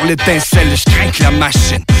haches pour l'étincelle, je crains la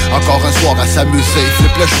machine. Encore un soir à s'amuser,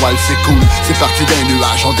 flip le cheval, c'est cool. C'est parti d'un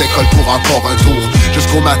nuage, on décolle pour encore un tour.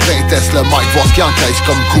 Jusqu'au matin, teste le mic, voir ce qu'il encaisse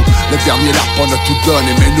comme coup. Le dernier lap, on a tout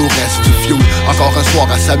donné, mais nous reste du fuel. Encore un soir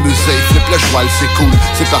à s'amuser, flip le cheval, c'est cool.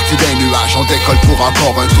 C'est parti d'un nuage, on décolle pour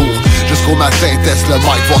encore un tour. Jusqu'au matin, teste le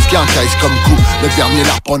mic, voir ce qu'il encaisse comme coup. Le dernier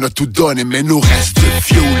lap, on a tout donné, mais nous reste du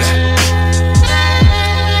fuel.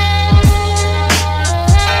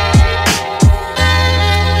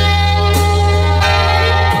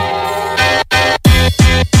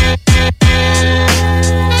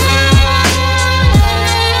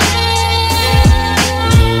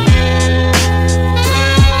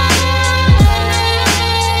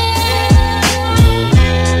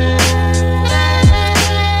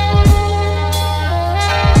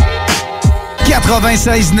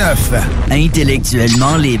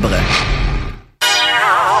 Intellectuellement libre.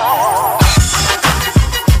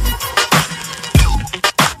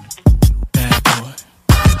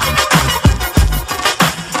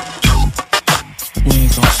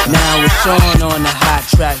 Now it's on the hot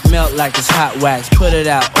track, melt like it's hot wax. Put it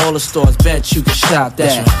out, all the stores, bet you can shop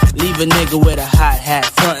that. Leave a nigga with a hot hat,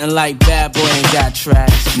 frontin' like bad boy ain't got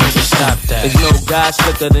tracks. Nigga, stop that. There's no guy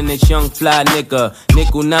slicker than this young fly nigga.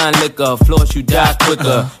 Nickel 9 liquor, floss you die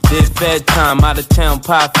quicker. Did fed time, out of town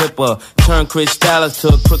pie flipper. Turn Chris Dallas to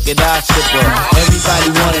a crooked eye slipper. Everybody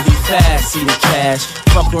wanna be fast, see the cash.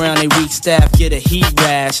 Fuck around they weak staff, get a heat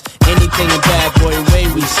rash. Anything a bad boy way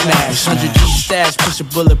we smash. 100 G stash, push a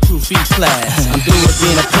bulletproof E-class. I'm through with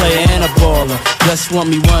being a player and a baller. Just want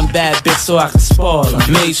me one bad bitch so I can spoil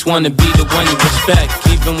her. Mates wanna be the one you respect,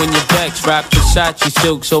 even when you're vexed. Rock Versace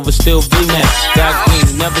silks over still V-necks. Got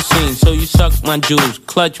green, never seen, so you suck my juice,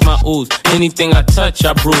 clutch my ooze. Anything I touch,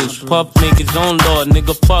 I bruise. Puff make his own law,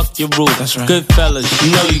 nigga, fuck your rules. That's right. Good fellas,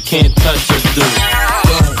 you know you can't touch us, dude.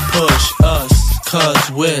 Don't push us,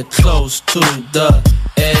 cause we're close to the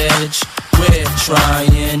edge. We're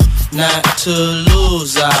trying not to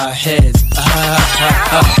lose our heads.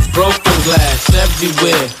 Broken glass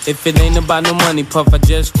everywhere. If it ain't about no money, Puff, I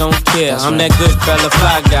just don't care. I'm that good fella,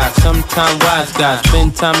 fly guy, sometime wise guy.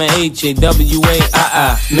 Spend time at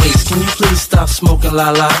H-A-W-A-I-I. Mace, can you please stop smoking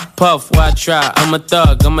la-la? Puff, why try? I'm a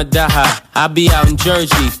thug, I'm a die high. I be out in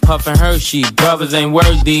Jersey, puffin' Hershey. Brothers ain't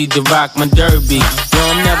worthy to rock my derby. Yo,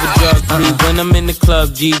 I'm never drug free when I'm in the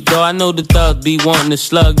club, G. Though I know the thugs be wanting to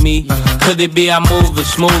slug me. Could it be I move as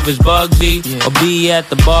smooth as Bugsy? Or be at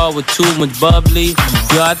the bar with too much bubbly?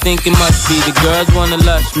 Yo, I think it must be the girls wanna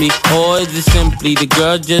lust me. Or is it simply the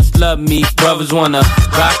girls just love me? Brothers wanna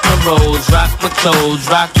rock my rolls, rock my clothes,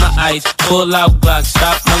 rock my ice, pull out Glock,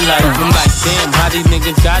 stop my life. I'm like, damn, how these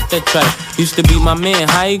niggas got that tripe? Used to be my man,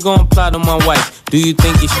 how you gon' plot on my wife? Do you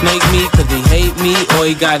think he snake me cause he hate me? Or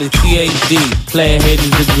he got his PhD, player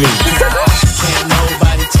hating degree? Can't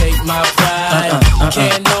nobody take my pride.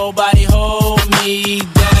 Can't nobody hold me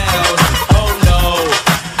down. Oh no,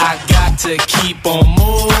 I got to keep on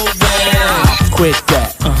moving. Quit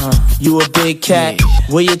that. You a big cat? Yeah.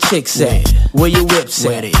 Where your chicks at? Where your whips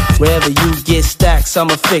at? Wherever you get stacks,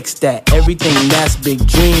 I'ma fix that. Everything that's big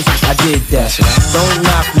dreams, I did that. Don't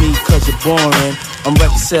knock me cause you're boring. I'm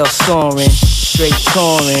record sales soaring, straight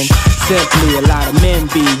touring. Simply a lot of men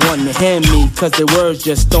be wanting to hand me cause their words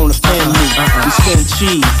just don't offend me. We spend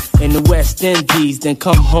cheese in the West Indies, then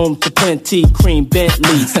come home to plenty cream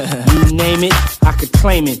Bentleys. You name it, I could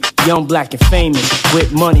claim it. Young, black, and famous,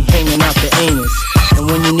 with money hanging out the anus. And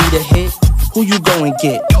when you need a hit, who you go and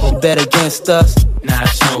get? You bet against us? Nah,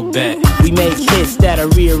 it's no bet. We make hits that'll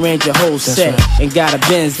rearrange your whole set. Right. And got a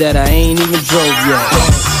Benz that I ain't even drove yet.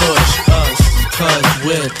 Don't push us, cause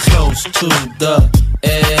we're close to the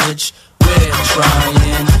edge. We're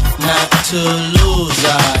trying not to lose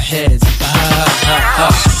our heads. I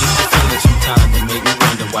get the feeling sometimes that make me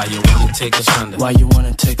wonder why you wanna take us under. Why you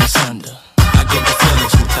wanna take us under? I get the feeling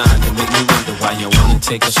sometimes that make me wonder why you wanna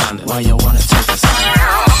take us under. Why you wanna take us under?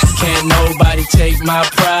 Can't nobody take my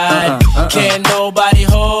pride. Can't nobody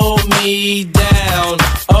hold me down.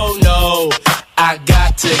 Oh no, I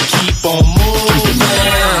got to keep on moving.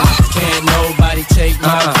 Can't nobody take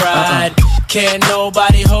my pride. Can't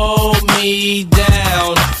nobody hold me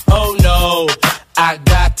down. Oh no, I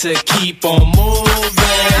got to keep on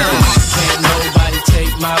moving. Can't nobody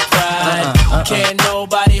take my pride. Can't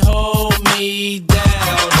nobody hold me down.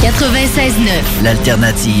 96.9,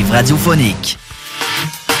 l'alternative radiophonique.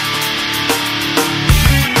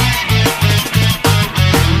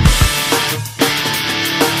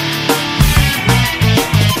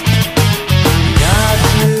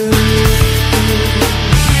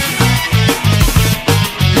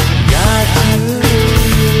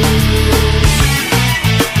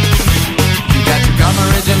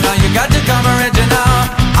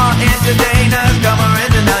 Entertainers, come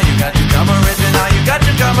original. You got to come original. You got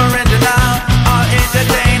to come original. All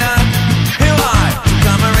entertainer, who are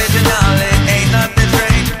come original? It ain't nothing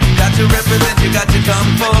strange. You got to represent. You got to come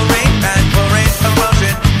full range and full range of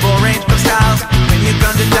motion, full range of styles. When you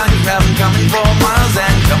come to town, you travel coming 4 miles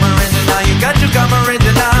and come original. You got to come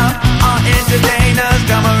original. All entertainers,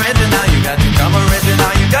 come original. You got to come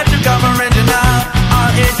original. You got to come original.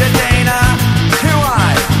 All entertainer, who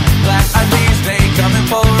are black eyed peas? They coming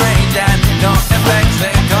full range and no effects.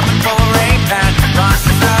 They coming full range and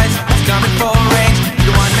rotten size. It's coming full range.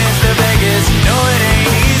 You want Mr. Vegas? You know it ain't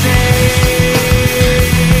easy.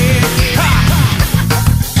 Ha!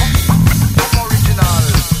 Original.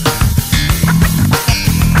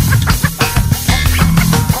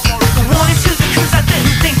 Warning to the crews out there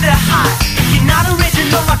who think they're hot. If you're not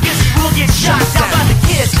original, I guess you will get shot down by the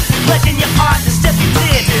kids. Pledging your art, the step you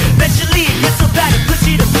did. Eventually it gets so bad it puts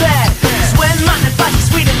you to bed. Swear mine advice is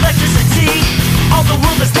sweet electricity. All the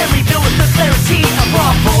rumors they reveal with the clarity of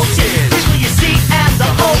raw bullshit. Here's what you see and the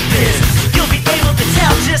hope is you'll be able to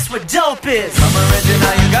tell just what dope is. Come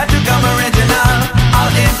original, you got to come original.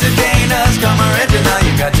 All entertainers, come original.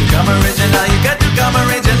 You got to come original. You got to come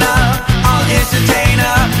original. All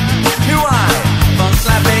entertainer, who I funk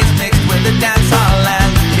slap bass mixed with the dance hall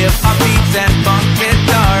and hip hop beats and funk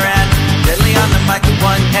guitar and deadly on the mic with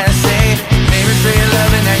one essay. Favorite for your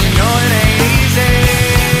loving and you know it ain't easy.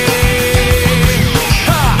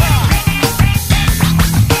 Ha!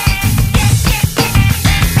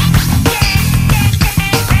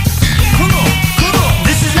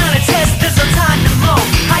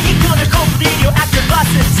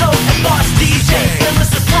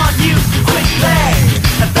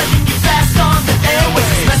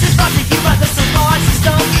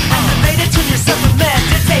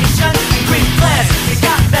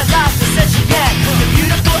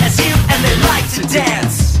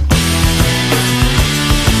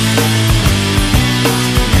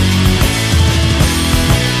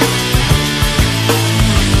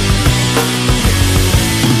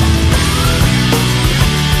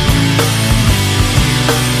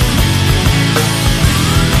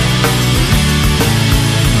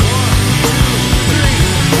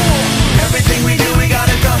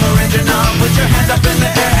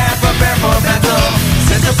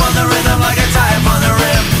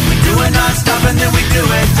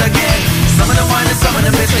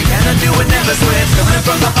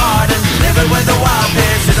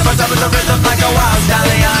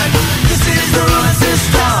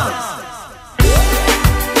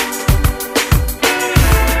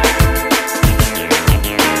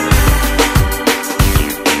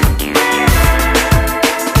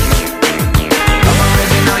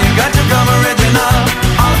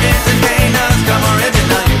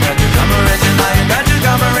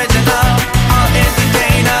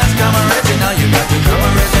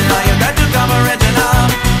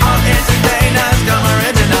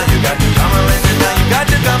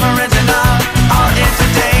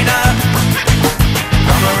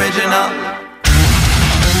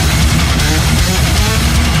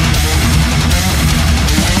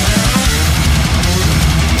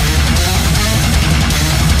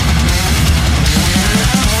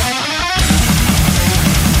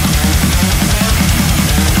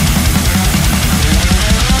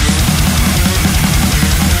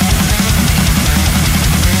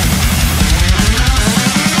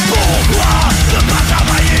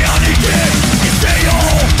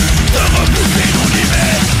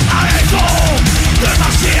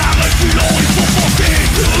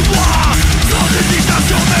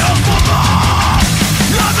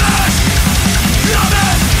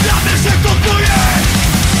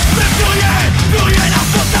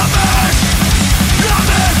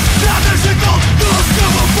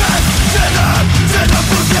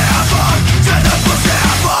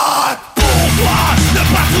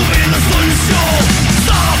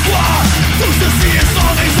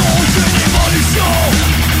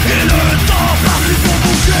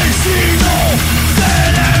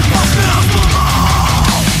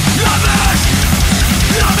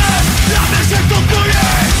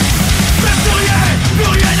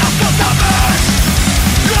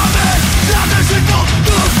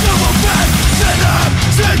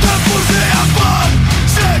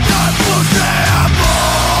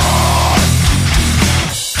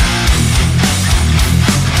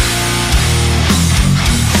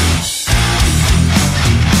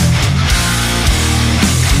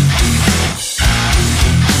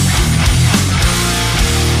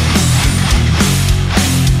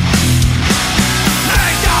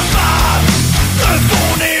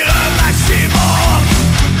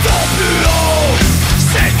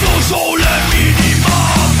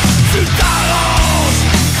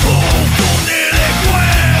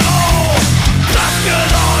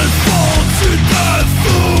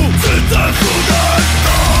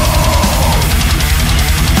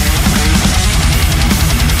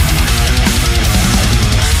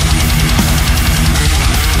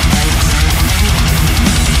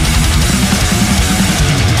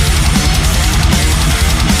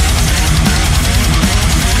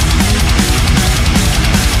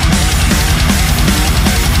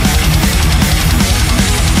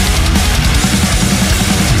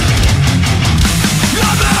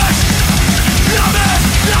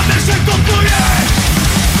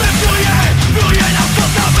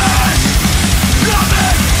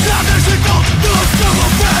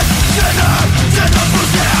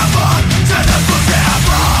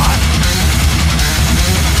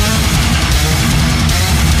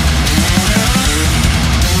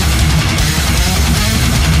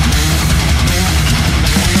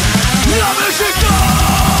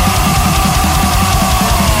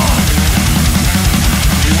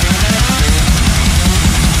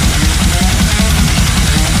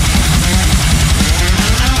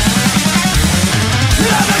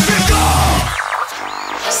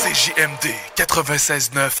 CJMD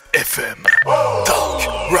 96.9 FM.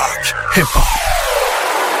 Talk, rock, hip-hop.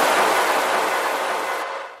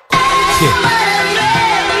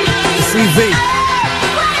 CV,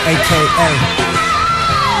 a.k.a.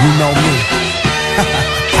 You know me.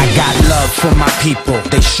 I got love for my people,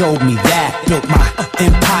 they showed me that. Built my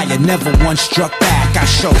empire, never once struck back. I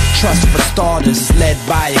showed trust for starters, led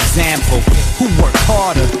by example. Who worked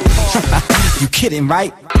harder? You kidding,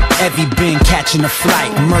 right? Evie been catching a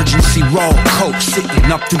flight. Emergency roll, coke,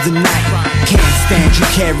 sitting up through the night. Can't stand you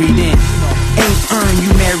carried in. Ain't earned,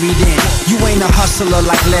 you married in. You ain't a hustler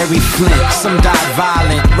like Larry Flint. Some died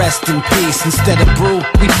violent, rest in peace. Instead of brew,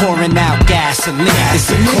 we pouring out gasoline.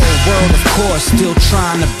 It's a cold world, of course, still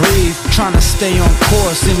trying to breathe. Trying to stay on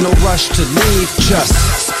course, in no rush to leave. Just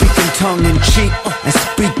speaking tongue in cheek. And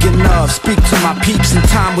speaking of, speak to my peeps in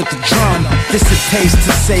time with the drum. This a taste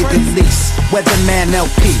to say the least. Weatherman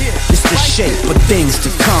LP, it's the shape of things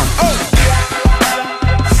to come.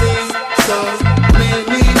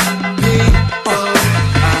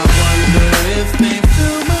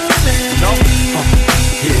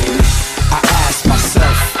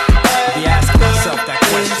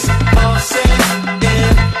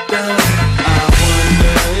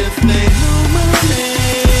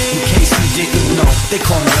 They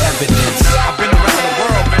call me evidence. I've been around the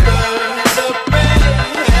world, man.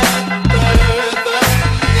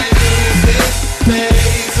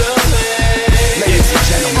 Ladies and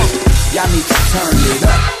gentlemen, y'all need to turn it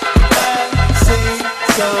up. I see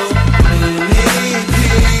so many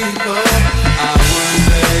people. I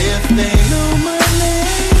wonder if they know my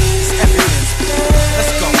name. It's evidence.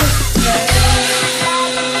 Let's go.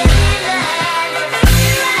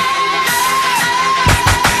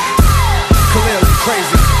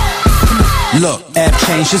 Look, Ebb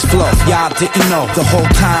changed his flow. Y'all didn't know. The whole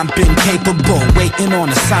time been capable, waiting on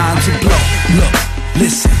a sign to blow. Look,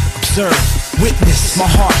 listen, observe, witness. My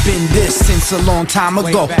heart been this since a long time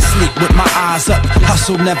ago. Sleep with my eyes up,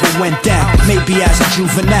 hustle never went down. Maybe as a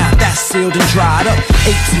juvenile, that's sealed and dried up.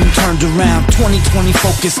 18 turned around, 2020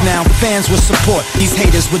 focused now. Fans will support, these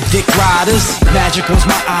haters with dick riders. Magic was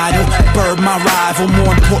my idol, Bird my rival.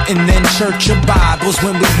 More important than church or Bibles.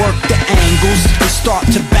 When we work the angles, we start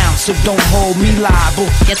to bounce, so don't hold me liable.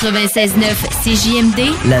 96.9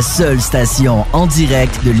 CJMD, la seule station en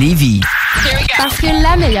direct de Lévis. Parce que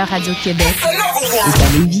la meilleure radio de Québec est à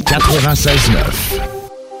Lévis. 96.9.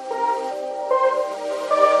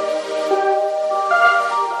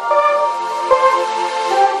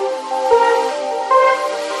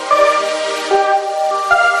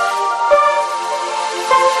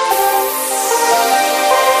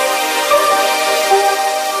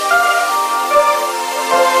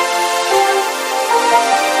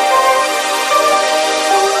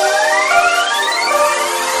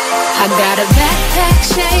 I got a backpack,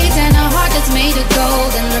 shades, and a heart that's made of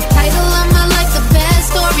gold. And the title of my life, the best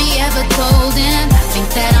story ever told. And I think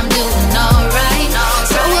that I'm doing alright.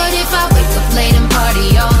 So what if I wake up late and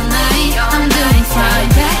party all night? I'm doing fine.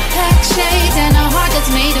 Backpack, shades, and a heart that's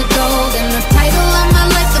made of gold. And the title of my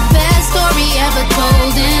life, the best story ever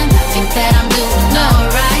told. And I think that I'm doing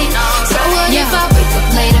alright. So what if I wake up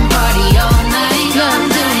late and party all night? I'm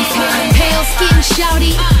doing fine. Pale skin,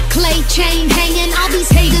 shouty, clay chain hanging. All these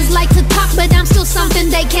haters like to talk, but I'm still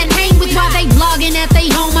something they can't hang with. While they vlogging at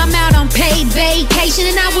they home, I'm out on paid vacation.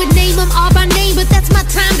 And I would name them all by name, but that's my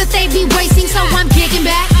time that they be wasting. So I'm kicking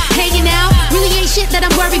back, hanging out. Really ain't shit that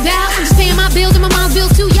I'm worried about. I'm just paying my bills and my mom's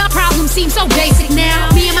bills too. Y'all problems seem so basic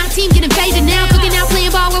now. Me and my team getting faded now. Cooking out,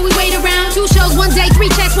 playing ball while we wait around. 2 shows, 1 day,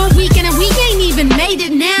 3 checks, 1 weekend, and we ain't even made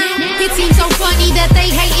it now. It seems so funny that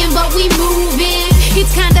they hating, but we moving.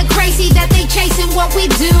 It's kinda crazy that they chasing what we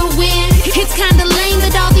doing. It's kinda lame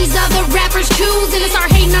that all these other rappers choosing to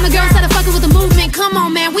start hating on the girls that are fucking with the movement. Come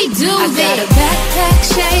on, man, we do this. I got a backpack,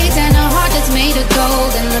 shades, and a heart that's made of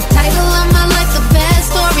gold. And the title of my life, the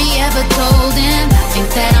best story ever told. And I think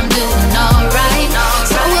that I'm doing alright.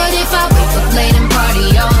 So what if I wake up late and party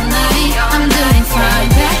all night? I'm doing fine.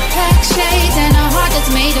 Backpack, shades, and a heart that's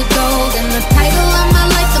made of gold. And the title of my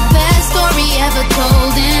life, the best story ever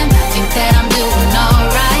told. And I think that I'm doing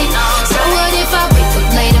alright. So what if I wake up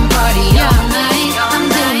late and party all night? I'm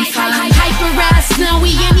doing fine. Hyperized,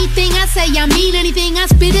 snowy, anything I say, I mean anything I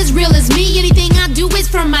spit is real as me. Anything I do is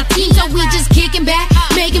from my team, so we just kicking back,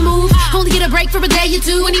 making moves. Only get a break for a day or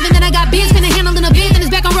two, and even then I got biz, gonna handle in a bit. And it's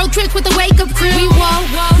back on road trips with the wake up crew. We walk,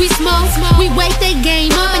 we smoke, we wake they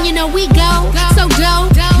game up, and you know we go so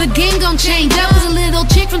dope. The game gon' change up. Was a little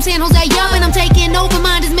chick from San Jose, yo, and I'm taking over.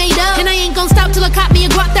 Mind is made up, and I ain't gon' stop till I cop me a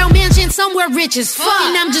guap down man. mansion somewhere rich as fuck.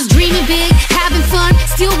 And I'm just dreaming big, having fun,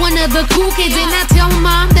 still one of the cool kids. And I tell my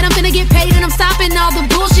mom that I'm finna get paid and I'm stopping all the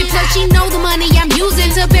bullshit. Plus she know the money I'm using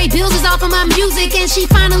to pay bills is off of my music. And she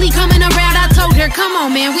finally coming around, I told her, come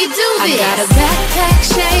on man, we do this. I got a backpack,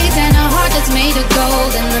 shades, and a heart that's made of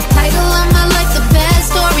gold. And the title of my life, the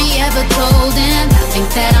best story ever told. And I think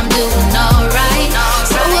that I'm doing alright.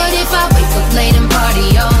 So what if I wake up late and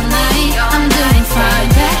party all night? I'm doing fine.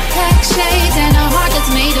 Backpack, shades, and a heart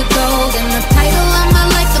that's made of gold. And the title of my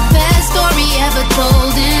life, the best story ever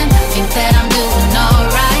told. And I think that I'm doing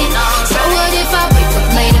alright. So what if I wake up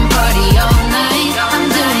late and party all night? I'm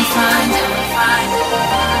doing fine.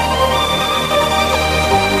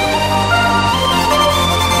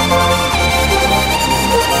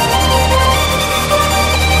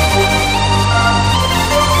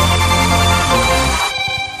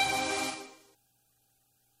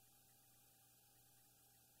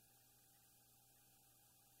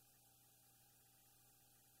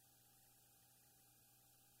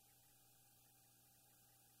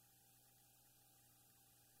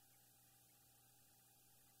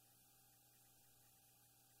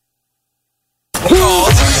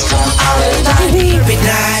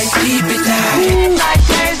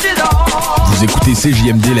 Vous écoutez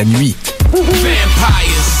CJMD la nuit.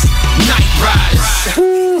 Vampires, Night Riders.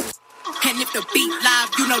 And if the beat live,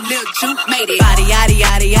 you know Lil Juke made it. Body yaddy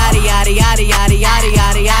yaddy yaddy yaddy yaddy yaddy yaddy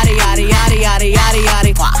yaddy yaddy yaddy yaddy yaddy yaddy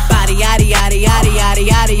yaddy. Body yaddy yaddy yaddy yaddy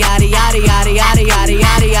yaddy yaddy yaddy yaddy yaddy yaddy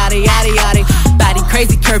yaddy yaddy yaddy yaddy. Body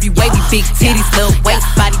crazy curvy wavy big titties little waist.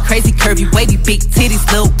 Body crazy curvy wavy big titties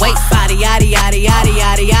little waist. Body yaddy yaddy yaddy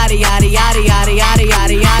yaddy yaddy yaddy yaddy yaddy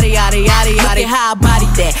yaddy yaddy yaddy yaddy yaddy. Look at how I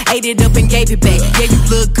bodied that, ate it up and gave it back. Yeah, you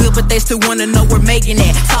look good, but they still wanna know we're making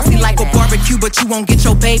that. Saucy like a barbecue, but you won't get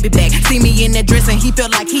your baby back. See me in that dress and he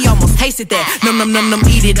felt like he almost tasted that. Num num num num,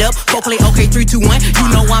 eat it up. Go play okay, 3, 2, 1. You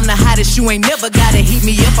know I'm the hottest. You ain't never gotta heat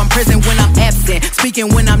me up. I'm present when I'm absent,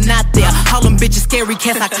 speaking when I'm not there. Call them bitches scary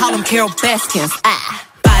cats. I call them Carol Baskins.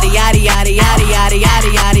 Body yaddy yaddy yaddy yaddy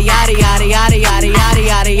yaddy yaddy yaddy yaddy yaddy yaddy yaddy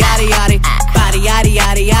yaddy yaddy yaddy. Body yaddy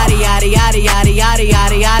yaddy yaddy yaddy yaddy yaddy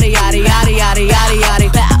yaddy yaddy yaddy yaddy yaddy yaddy yaddy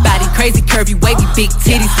yaddy. Body crazy curvy wavy big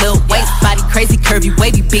titties little waist. Body crazy curvy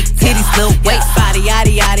wavy big titties little waist. Body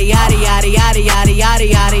yaddy yaddy yaddy yaddy yaddy yaddy yaddy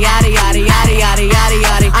yaddy yaddy yaddy yaddy yaddy yaddy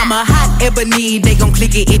yaddy. I'm a hot ebony, they gon'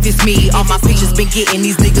 click it if it's me. All my features been getting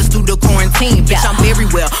these niggas through the quarantine. Bitch, I'm very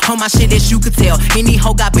well on my shit as you could tell. Any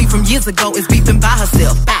hoe got beef from years ago is beefing by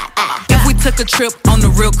herself. If we took a trip on the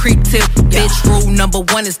real creep tip, bitch, rule number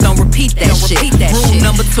 1 is don't repeat that shit. Rule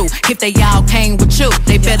number 2, if they all came with you,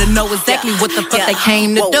 they better know exactly what the fuck they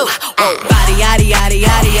came to do. Body yaddy yaddy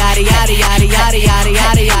yaddy yaddy yaddy yaddy yaddy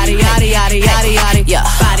yaddy yaddy yaddy yaddy yaddy yaddy yaddy.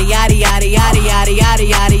 Body yaddy yaddy yaddy yaddy yaddy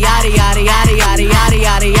yaddy yaddy yaddy yaddy yaddy yaddy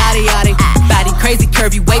yaddy yaddy yaddy. Body crazy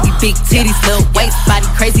curvy wavy big titties little waist. Body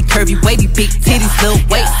crazy curvy wavy big titties little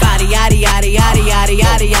waist. Body yaddy yaddy yaddy yaddy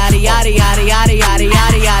yaddy yaddy yaddy yaddy yaddy yaddy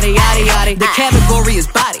yaddy yaddy yaddy yaddy. The category is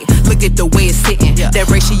body. Look at the way it's sitting. That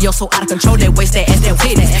ratio so out of control. That waist, that ass, that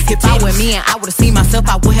titties. If I were me and I would've seen myself,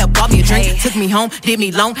 I would have bought me a drink. Took me home, did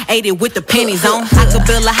me long, ate it with the pennies on. I could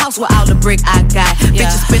build a house with all the brick I got.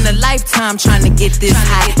 Bitches spend a lifetime trying to get this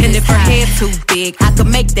high. And if her head too big, I could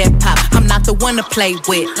make that pop. I'm not the one to play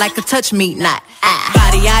with, like a touch me not.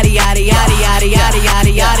 Body yaddy yaddy yaddy yaddy yaddy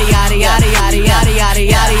yaddy yaddy yaddy yaddy yaddy yaddy yaddy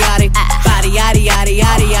yaddy yaddy. Body yaddy yaddy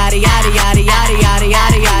yaddy yaddy yaddy yaddy yaddy yaddy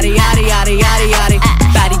yaddy yaddy yaddy yaddy yaddy yaddy.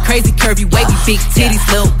 Body crazy curvy wavy big titties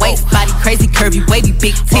little waist. Body crazy curvy wavy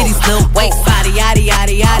big titties little waist. Body yaddy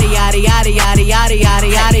yaddy yaddy yaddy yaddy yaddy yaddy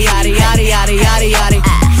yaddy yaddy yaddy yaddy yaddy yaddy yaddy.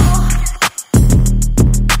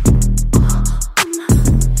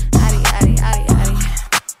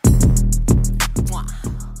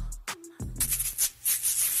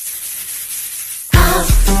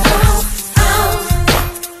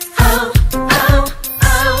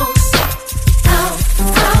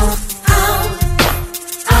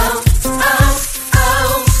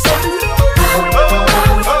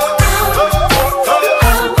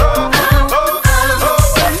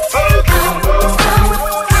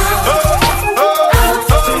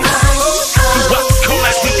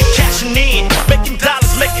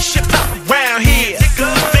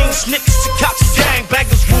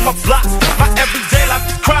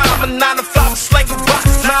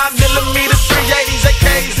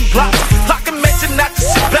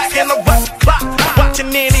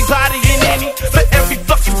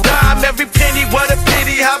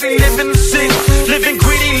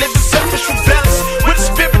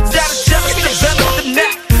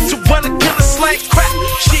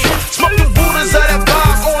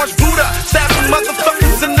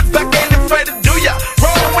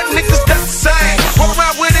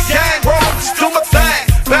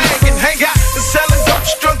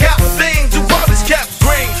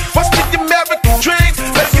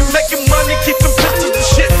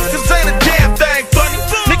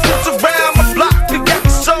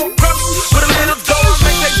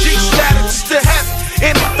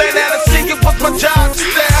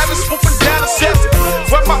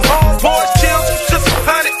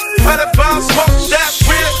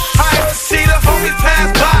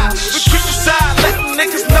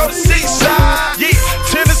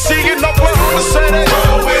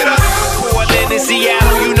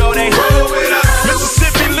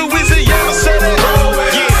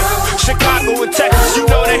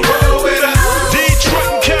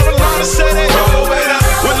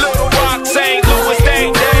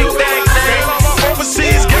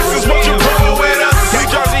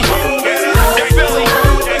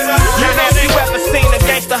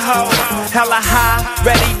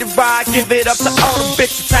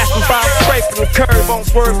 bitches passing by, scraping the curb on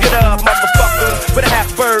swerve. Get up, motherfucker. With a half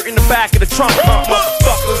bird in the back of the trunk,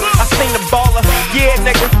 motherfucker. I seen the baller, yeah,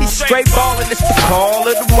 nigga, he straight ballin'. It's the call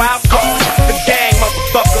of the wild card, the gang,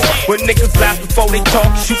 motherfucker. When niggas laugh before they talk,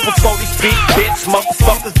 shoot before they speak, bitch,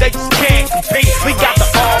 motherfuckers, they just can't compete. We got the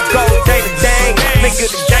all go day to day, nigga,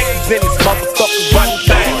 the gang is in this motherfucker running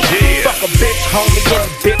thing. Fuck a bitch, homie, and a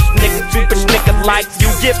bitch, nigga, treat a nigga like you,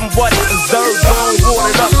 give him what he deserves. Don't water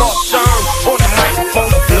it up off sherm on the microphone,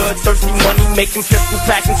 bloodthirsty money making pistols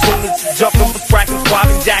packing soon as you jumping with cracking,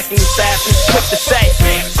 swabbing, jacking, assassin. Quick to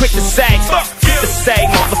say,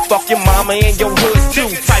 motherfuck your mama and your hood too,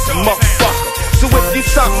 type of motherfucker. So if you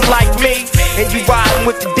something like me, and you riding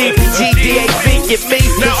with the DPG, DAZ, get me,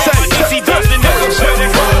 then turn easy does the niggas ready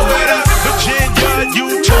roll it up. Virginia,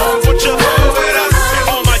 Utah, what you roll it up?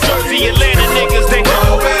 All my Jersey, Atlanta niggas, they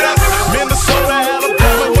roll it up. Minnesota,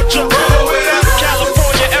 Alabama, what you roll it up?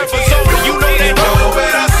 California, Arizona, you know they roll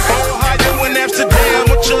it up. Ohio and Amsterdam,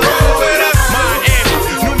 what you roll it up? Miami,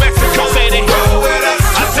 New Mexico, say they roll it up.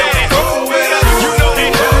 I say they roll it up. You know they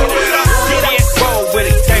roll it up. Yeah, roll with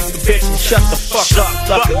it, gangsta bitch, and shut the fuck up.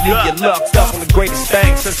 Luckily you lucked up on the greatest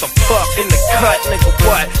thing since a fuck in the cut, nigga.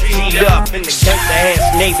 What? G'd up in the gangsta ass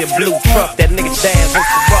navy blue truck. That nigga dance with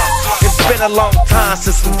the rock. It's been a long time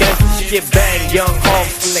since some gangsta shit banged. Young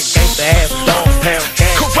homes from the gangsta ass dog pound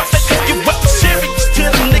gang. Corrupt and take you up serious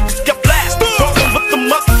till the niggas get blasted. Rolling with the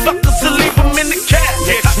motherfuckers and leave them in the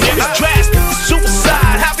cast. Niggas drastic,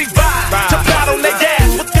 suicide, how we ride. Took out on their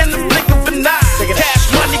ass within the blink of an eye.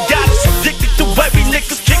 Cash money got us addicted to every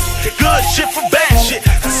niggas kick. Good shit for bad shit.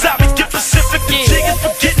 That's how we get Pacific. The chickens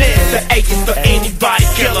for getting it. The A is for anybody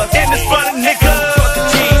killer. And it's for the nigga. Fuck the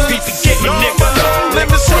G's, beat the kid, you nigga. Let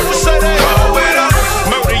me say they roll it up.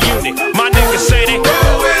 Murder unit, my niggas say they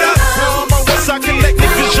roll it up. My Westside Connect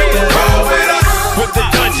niggas, yeah, roll it up. With the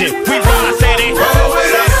dungeon, we ride, say they roll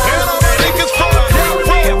it up. And all my niggas full of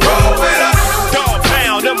yeah, roll it up. Dog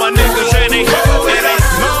pound, and my niggas say they roll it up.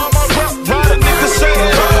 All my rider niggas say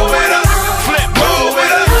they roll it up. Flip, roll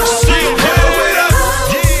it up. Still roll it up.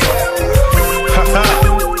 Yeah.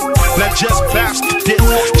 Now just bounce to this,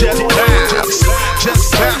 just bounce.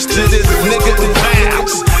 Just bounce to this, nigga, and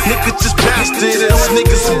bounce. Nigga, just bounce to this,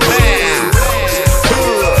 niggas and bounce.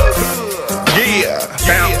 Yeah,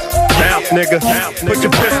 bounce, nigga. Put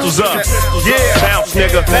your pistols up. Yeah, bounce,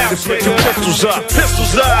 nigga. Put your pistols up.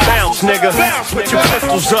 Pistols up. Bounce, nigga. Put your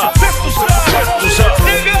pistols up. Pistols up. Pistols up.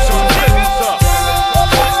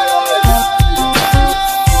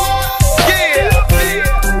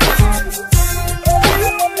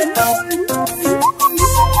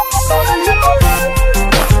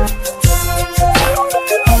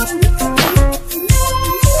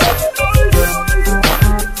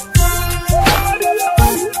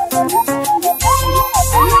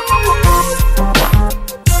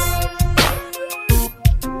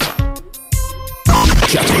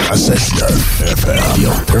 FM, the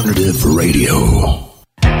alternative radio.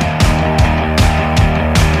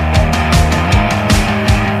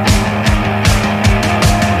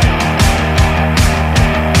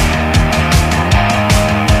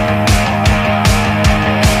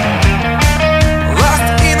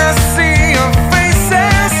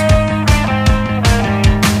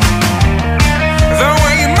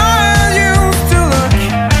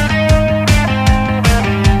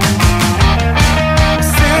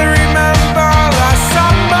 Still remember last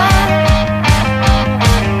summer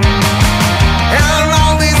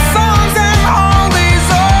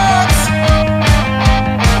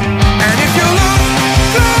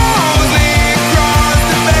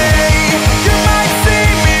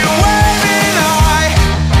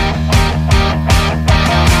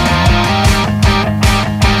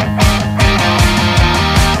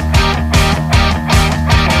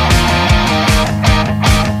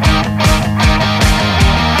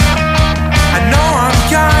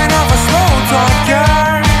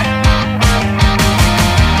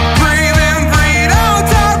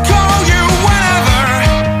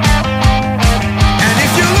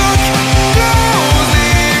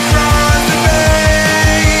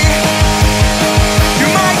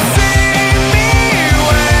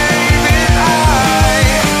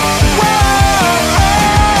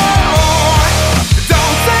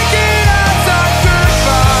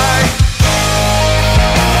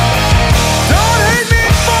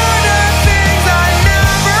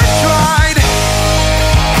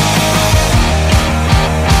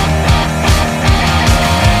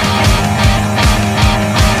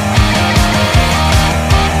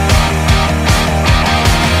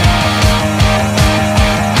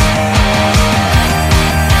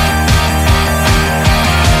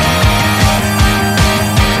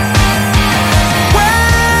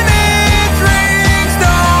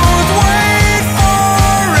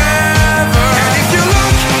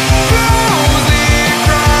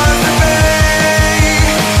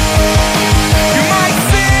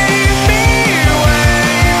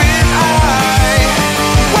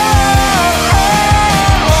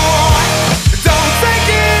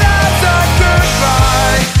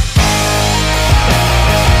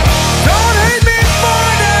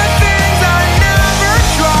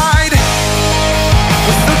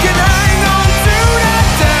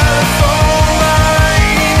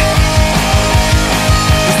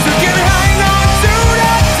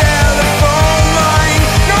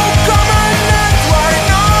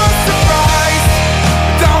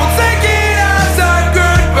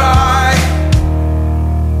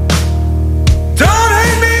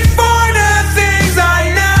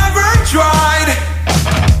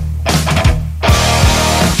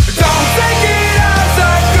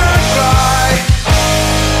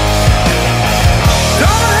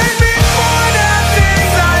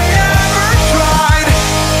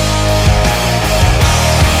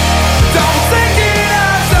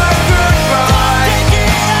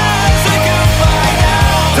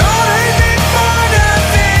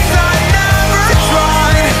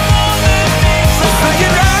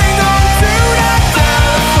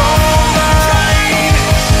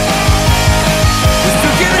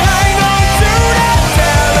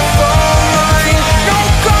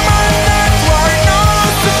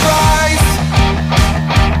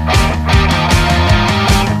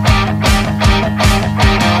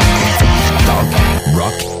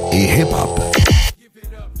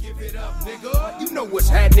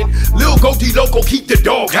the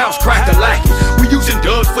doghouse crack-a-lack. We using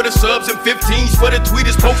dubs for the subs and 15s for the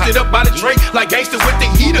tweeters. Posted up by the tray like gangster with the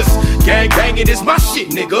heaters. Gang banging is my shit,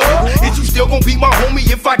 nigga. Is you still gon' be my homie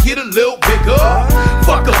if I get a little bigger?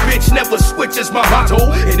 Fuck a bitch, never switch is my motto.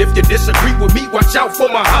 And if you disagree with me, watch out for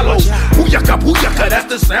my hollow. Booyaka, booyaka, that's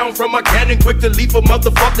the sound from a cannon. Quick to leave a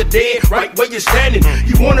motherfucker dead right where you're standing.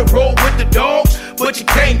 You wanna roll with the dogs, but you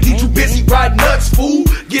can't. You too busy riding nuts, fool.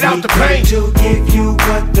 Get out the pain. To give you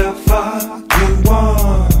what the fuck you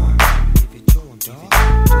want.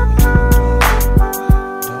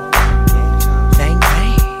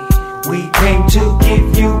 We came to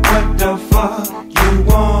give you what the fuck you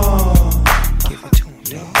want. Give it to him,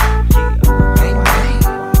 dog. Bang, bang.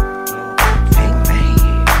 Bang, bang.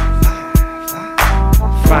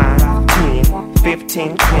 5, 10,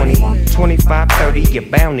 15, 20, 25, 30. You're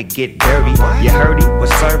bound to get dirty. You heard he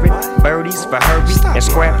was serving birdies for Herbie and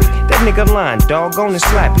Scrappy. That nigga lying, doggone and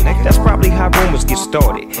slappy. That's probably how rumors get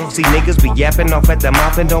started. See niggas be yapping off at the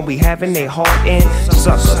mouth and don't be having their heart in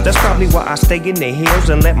suckers. That's probably why I stay in their heels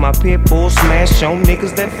and let my pit bull smash on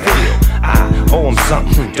niggas that feel. I owe him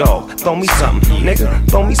something, dog. Throw me something, nigga.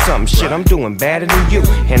 Throw me something. Shit, I'm doing better than you,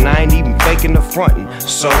 and I ain't even faking the frontin'.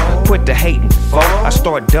 So quit the hating, folk. I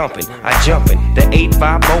start dumping, I jumpin' the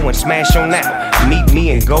 850 and smash on out. Meet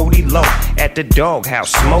me and Goldie Low at the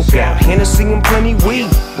doghouse, smoke out. Hennessy and plenty weed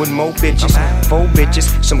with more bitches, 4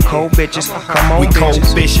 bitches, some cold bitches. Come on, we bitches. cold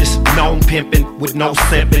vicious, known pimpin' with no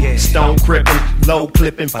simpin', stone crippin', low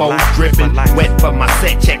clippin', foes drippin', wet for my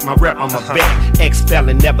set, check my rep, I'm a vet.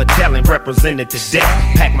 Ex-felon, never tellin', represented to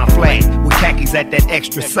death. Pack my flag with khakis at that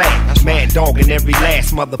extra sack. Mad dog in every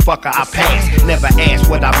last motherfucker I pass. Never ask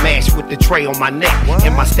what I mash with the tray on my neck.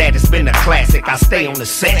 And my status been a classic, I stay on the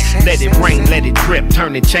set. Let it rain, let it drip,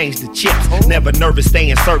 turn and change the chips. Never nervous, stay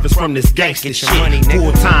in service from this gangster shit.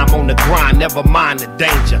 Full time on the grind, never mind the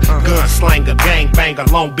danger. Gunslinger,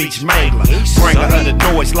 gangbanger, Long Beach mangler. Bringer of the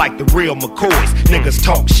noise like the real McCoys. Niggas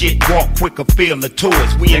talk shit, walk quicker, feel the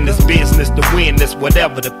toys. We in this business to win this,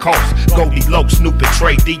 whatever the cost. Goldie Low, Snoop and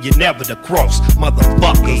Trey D, you never the cross.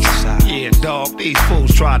 Motherfuckers. Yeah, dog, these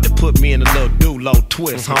fools tried to put me in a little do-low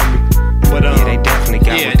twist, homie. But yeah, they definitely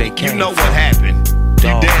got what they came you know for. what happened.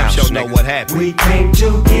 You damn sure know what happened. We came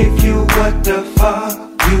to give you what the fuck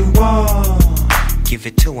you want. Give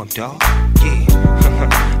it to him, dog. Yeah.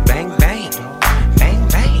 Bang, bang. Bang,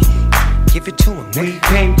 bang. Give it to him, nigga. We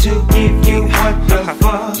came to give you what the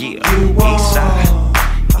fuck you want. Eastside.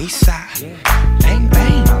 Eastside. Bang,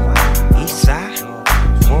 bang. Eastside.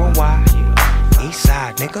 Worldwide.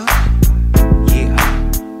 Eastside, nigga. Yeah.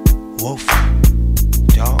 Wolf.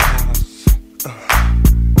 Doghouse.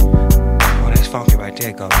 That's funky right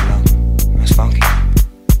there, go low. That's funky.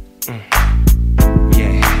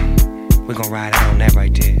 Yeah, we gon' ride out on that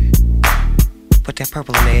right there. Put that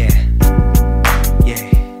purple in the air. Yeah,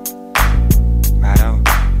 right on.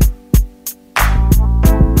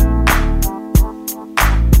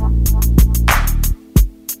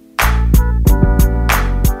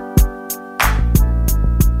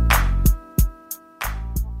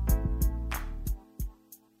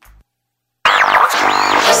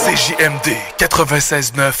 CJMD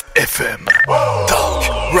 96.9 FM. Talk,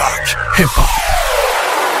 rock, hip-hop.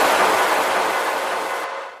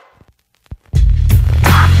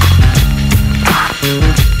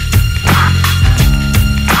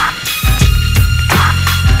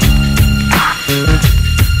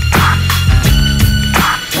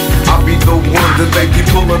 I be the one that they be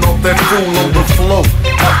pulling off that fool on the floor.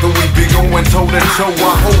 After we be going toe to toe,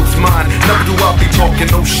 I holds mine. Never do I be talking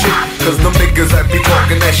no shit, cause the niggas that be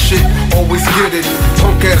talking that shit always get it.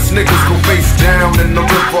 Punk ass niggas go face down in the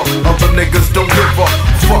river. Other niggas don't give a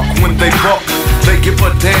fuck when they buck. They give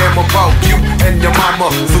a damn about you and your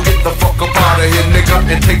mama. So get the fuck up out of here, nigga,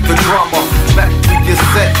 and take the drama. Back to your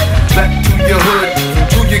set, back to your hood,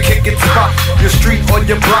 to your kicking spot, your street or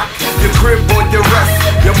your block, your crib or your rest,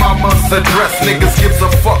 your mama's address. Niggas gives a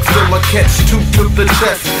fuck, still a catch two to the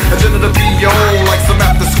chest. And then it'll be your own like some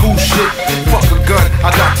after school shit. Fuck a gun,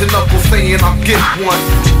 I got your knuckles saying I'll get one.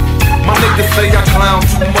 My niggas say I clown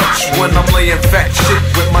too much when I'm laying fat shit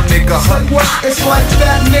with my nigga Hut. What? It's like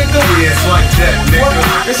that, nigga. Yeah, it's like that, nigga.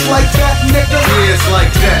 What? It's like that, nigga. Yeah, it's like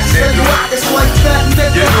that, nigga. What? It's like that,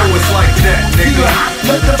 nigga. You know it's like that, nigga. Yeah.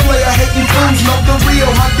 Let the player hating fools know the real.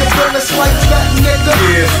 How you feel? It's like that, nigga.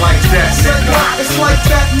 Yeah, it's like that, nigga. What? It's like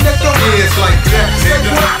that, nigga. Yeah, it's like that, nigga.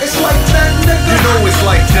 What? It's like that, nigga. You know it's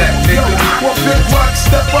like that, nigga. Yo, well, Big Rock,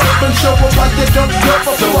 step up and son, show up like you don't give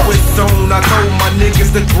a So fuck. it's on, I told my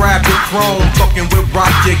niggas to grab your chrome. Fucking with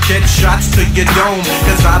rock, you catch shots to your dome.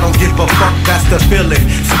 Cause I don't give a fuck, that's the feeling.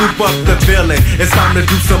 Scoop up the villain, it's time to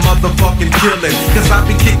do some motherfucking killing. Cause I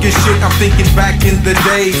be kicking shit, I'm thinking back in the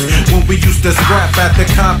days when we used to scrap at the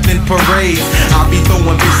Compton parades. I be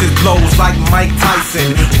throwing vicious blows like Mike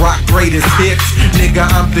Tyson. Rock greatest hits, nigga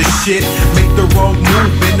I'm the shit. Make the wrong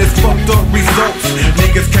move and it's fucked up results.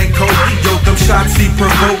 Niggas can't cope, yo them shots he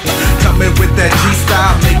provoked. Coming with that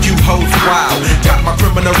G-style, make you hoes wild. Got my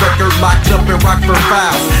criminal record locked up in Rockford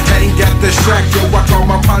files. Ain't got the shack, yo I call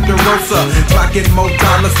my Ponderosa. Clocking more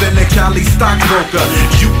dollars than a Cali stockbroker.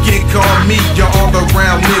 You can call me your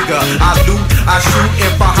all-around nigga. I loot, I shoot,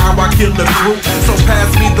 and for how I kill the crew. So pass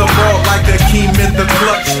me the ball like a Keem in the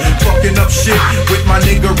clutch. Fucking up shit with my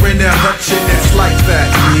nigga in there hutch, and it's like that.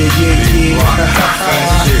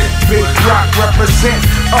 Big Rock represent,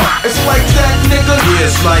 it's like that, nigga. Yeah,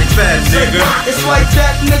 it's like that, nigga. It's like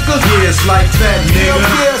that, nigga. Yeah, it's like that, nigga.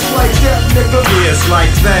 Yeah, it's like that, nigga. Yeah, it's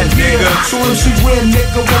like that, nigga. Soon as you win,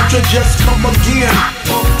 nigga, won't you just come again?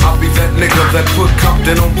 I'll be that nigga that put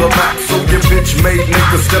Compton on the map. So your bitch made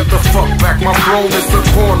niggas step the fuck back. My throne is the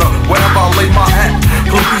corner, wherever I lay my hat.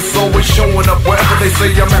 Police always showing up wherever they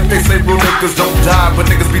say I'm at. They say real niggas don't die, but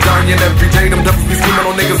niggas be dying every day. Them devils be scheming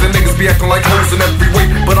on niggas and niggas be acting like hoes in every way.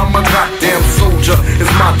 But I'm a goddamn soldier,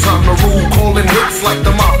 it's my time to rule. Calling hits like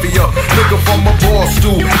the mafia, nigga from a bar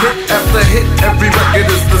stool. Hit after hit, every record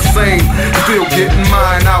is the same. Still getting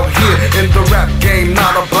mine out here in the rap game.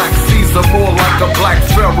 Not a black Caesar, more like a black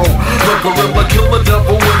pharaoh. The gorilla kill a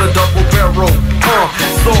devil with a double barrel.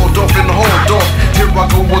 Sold off and hauled off, here I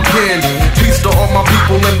go again. Peace to all my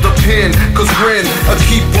people in the pen. Cause grin, I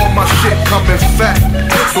keep all my shit coming fat.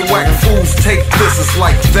 So whack fools take this, it's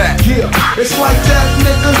like that. Yeah, it's like that,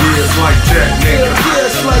 nigga. Yeah, it's like that, nigga. Yeah,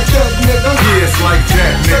 it's like that, nigga. Yeah, it's like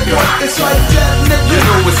that, nigga. It's like that, nigga. You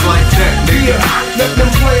know it's like that, nigga. Yeah, let them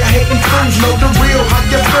player hating fools know the real. How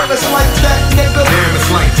you feel? It's like that, nigga. Damn,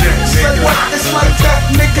 it's like that, Say nigga. what? It's like that,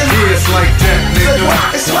 nigga. Yeah, it's like that, Say nigga. what?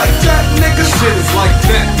 It's like that, nigga. Shit is like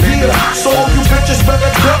that, nigga. Yeah, so all you bitches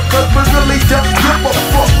better duck, cause we really don't give a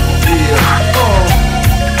fuck. Yeah.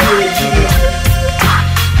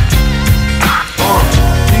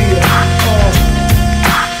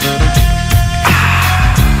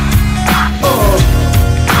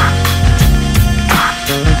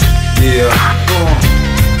 Yeah.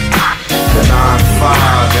 The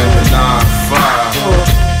 9-5 and the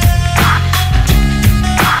 9-5.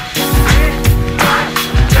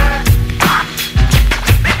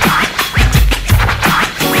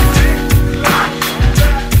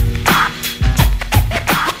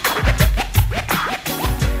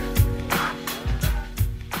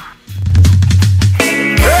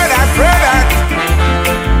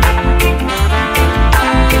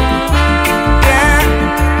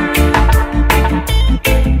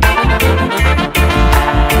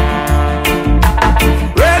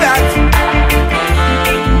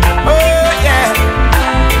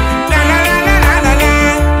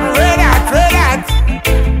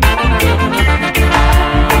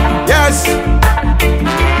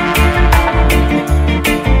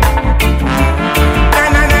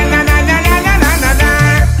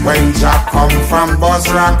 From Buzz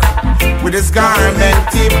Rock with his garment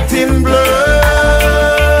tipped in blood.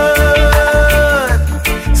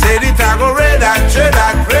 Said it I go red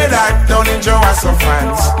hot down in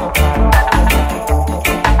Jehoshaphat.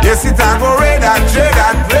 Yes, it I go red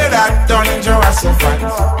hot down in Jehoshaphat.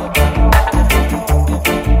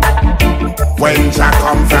 When Jah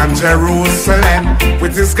come from Jerusalem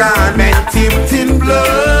with his garment tipped in blood,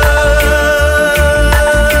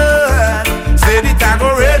 said it I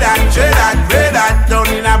go red hot down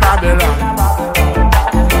in a Babylon.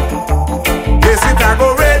 Yes, it I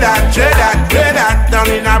go red hot down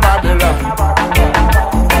in a Babylon.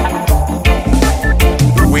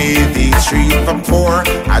 The way they treat the poor,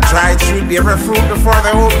 I try to treat every fruit before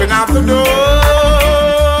they open up the door.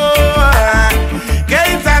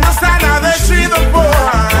 Can't understand how they treat the poor.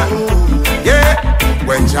 Yeah,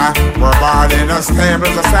 when Jah were born in a stable,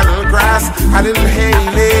 a saddle grass, a little hay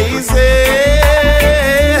lazy.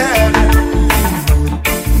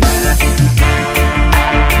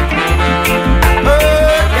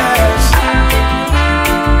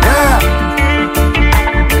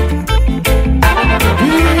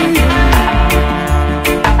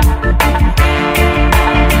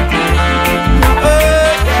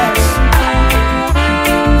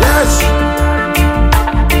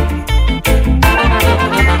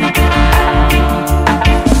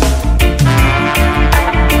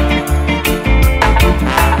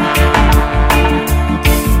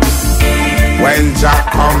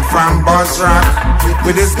 from Bus Rock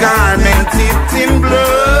with his garment tipped in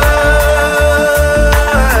blood.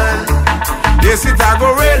 Yes, it a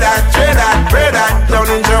go red hot, down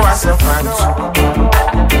in Jehoshaphat.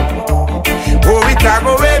 Oh, it a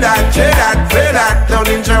go red hot, down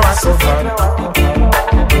in Jehoshaphat.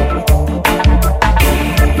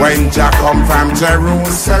 When Jah come from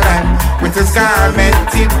Jerusalem with his garment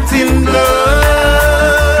tipped in blood.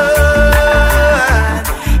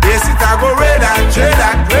 Yes, it a go red hot,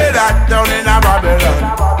 down in a Babylon.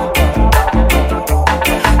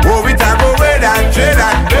 Oh, it a go red hot,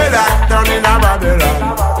 down in a Babylon.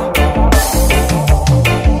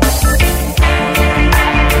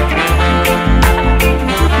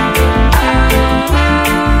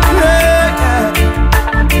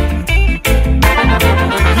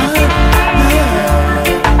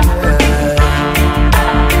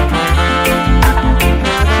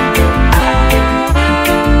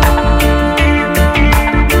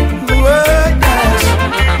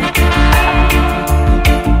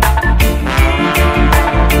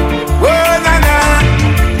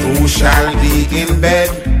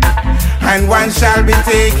 And one shall be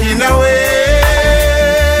taken away.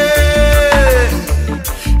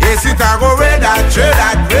 Yes, it a go red hot,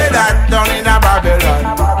 down in a Babylon.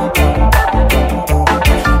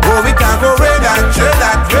 Oh, it a go red hot,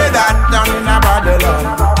 down in a Babylon.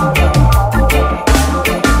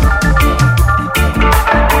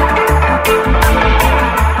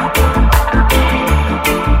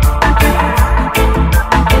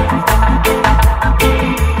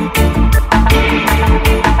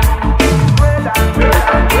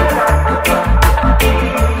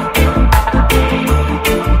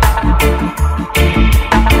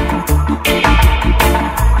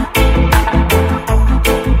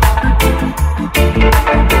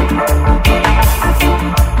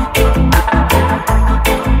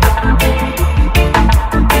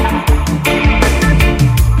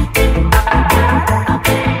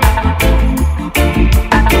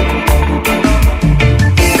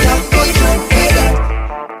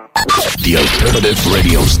 The Alternative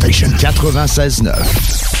Radio Station 96.9.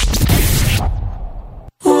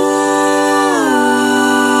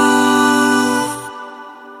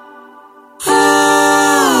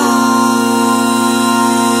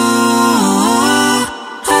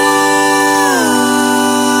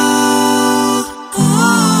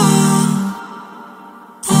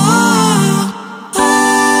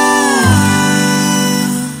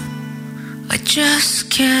 I just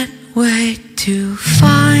can't wait to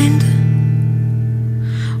find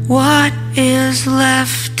what is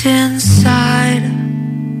left inside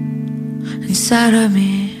of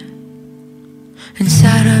me,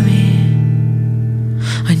 inside of me.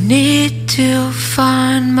 I need to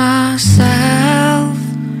find myself,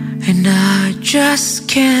 and I just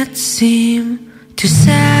can't seem to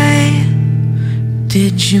say,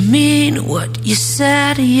 did you mean what you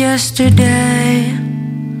said yesterday?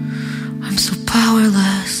 I'm so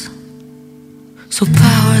powerless, so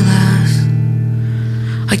powerless.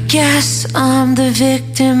 I guess I'm the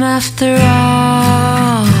victim after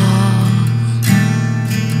all.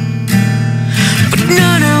 But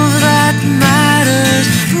none of that matters,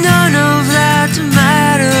 none of that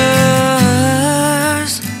matters.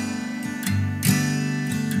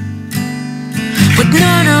 But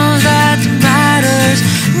none of that matters,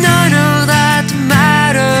 none of that matters.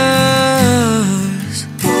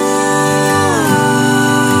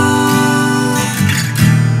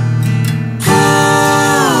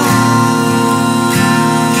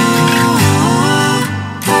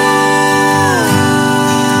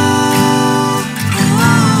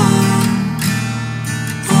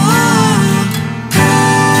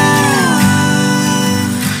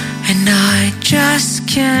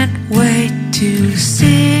 Can't wait to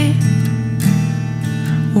see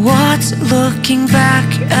what's looking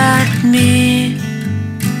back at me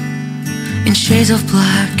in shades of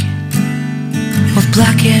black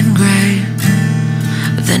and gray.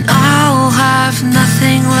 Then I'll have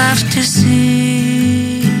nothing left to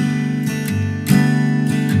see.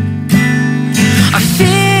 I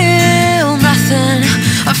feel nothing,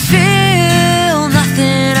 I feel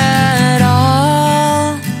nothing at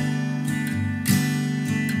all.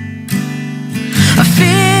 I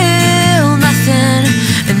feel nothing,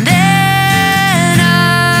 and then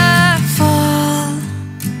I fall.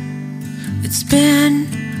 It's been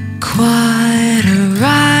quite a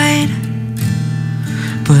ride,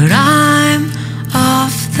 but I'm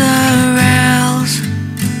off the rails.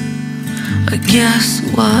 I guess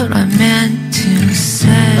what I meant to say.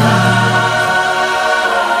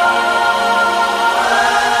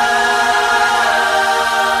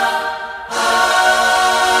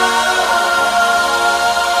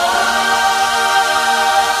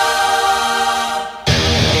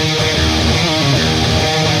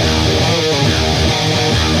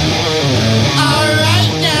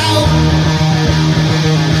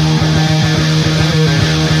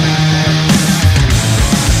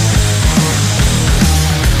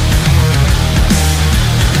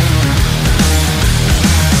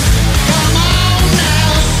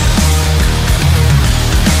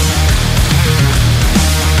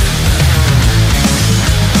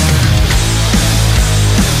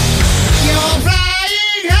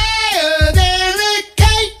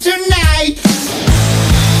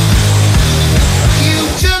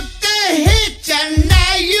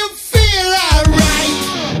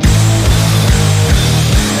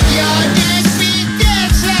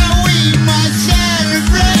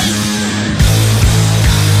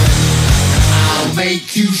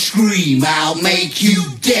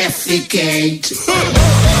 suffocate.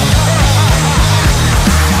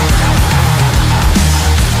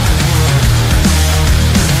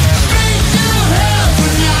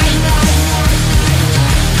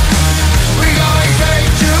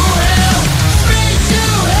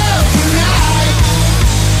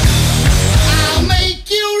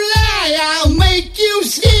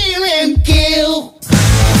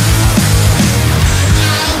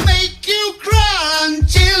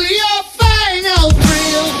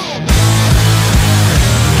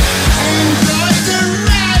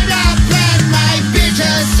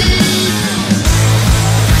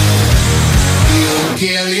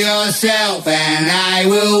 Yourself and I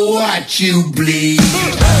will watch you bleed.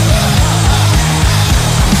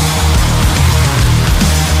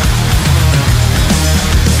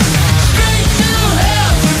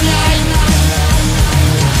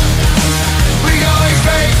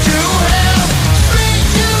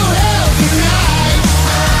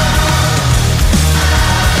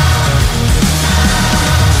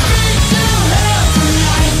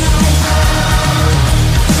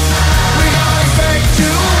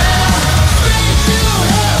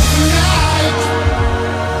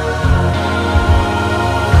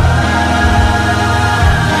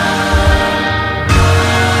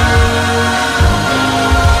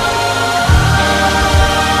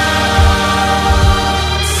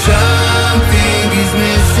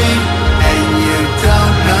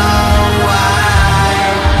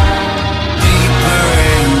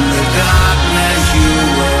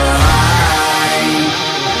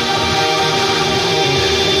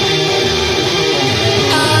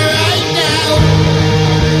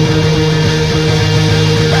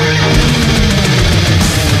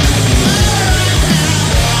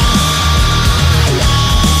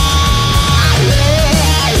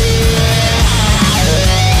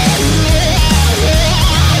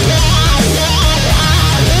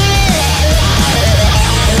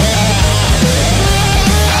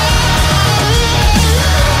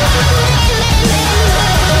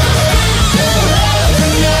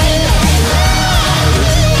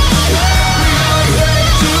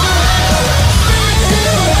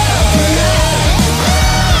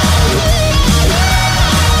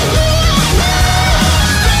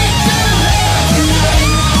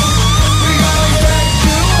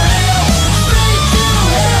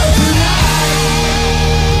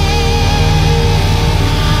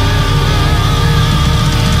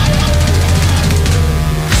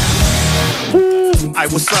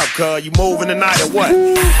 What's up, cuz? You moving tonight or what?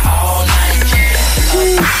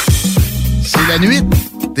 C'est la nuit.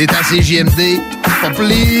 T'es à CJMD. Pas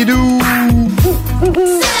plus doux.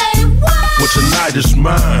 Well, tonight is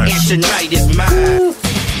mine. And tonight is mine.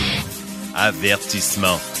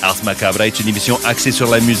 Avertissement. Ars Macabre est une émission axée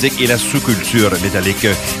sur la musique et la sous-culture métallique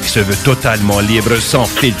qui se veut totalement libre, sans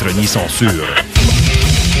filtre ni censure.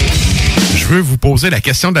 Je veux vous poser la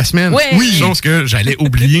question de la semaine. Oui. Chose que j'allais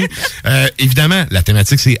oublier. Évidemment, la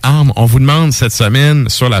thématique, c'est armes. On vous demande cette semaine,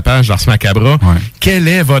 sur la page d'Ars Macabra, quelle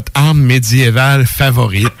est votre arme médiévale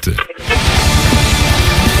favorite?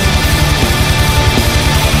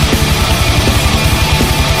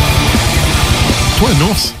 Toi,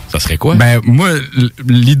 Nours, ça serait quoi? Ben, moi,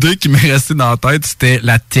 l'idée qui m'est restée dans la tête, c'était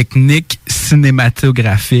la technique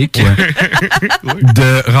cinématographique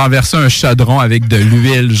de renverser un chaudron avec de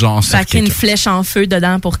l'huile, genre sur Sacrer une flèche en feu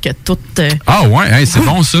dedans pour que tout... Ah ouais, hein, c'est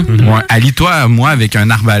bon ça. Ouais. Allie-toi, moi, avec un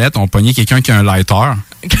arbalète, on pognait quelqu'un qui a un lighter.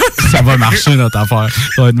 Ça va marcher, notre affaire.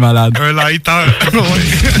 Ça va être malade. Un lighter.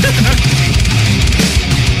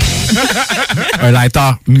 Un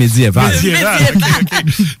lighter médiéval. Okay.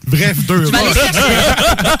 Bref, deux. Je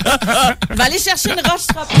vais aller chercher une roche.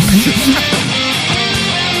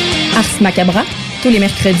 Ars Macabra, tous les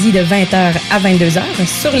mercredis de 20h à 22h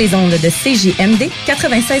sur les ondes de CJMD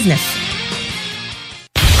 96.9.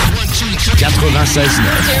 96.9.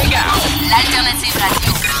 L'alternative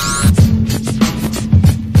radio.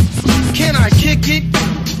 Can I kick it?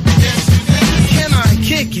 Yes, you can. Can I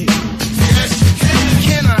kick it? Yes, you can.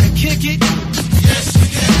 Can I kick it? Yes, you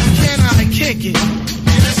can. Can I kick it?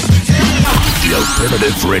 Yes, you can. The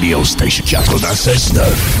Alternative Radio Station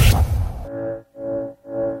 96.9.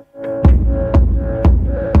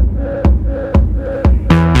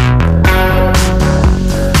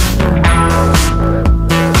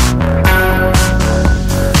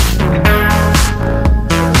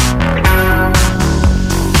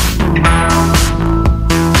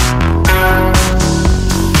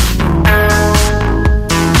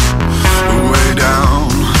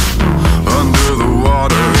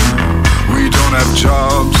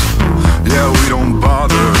 Jobs, yeah, we don't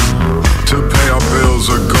bother.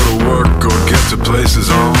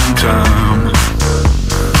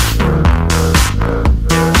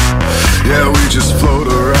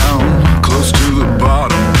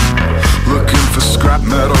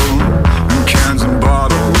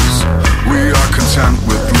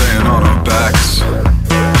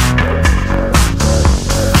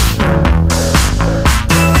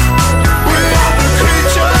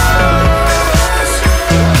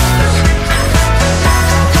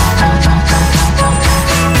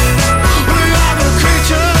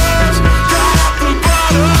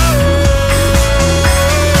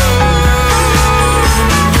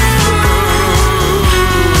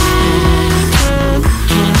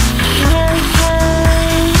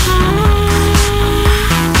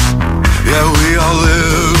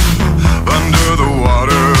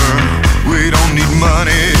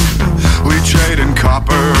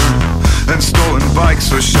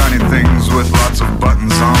 bikes with shiny things with lots of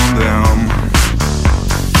buttons on them.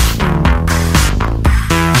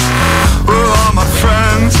 Well, all my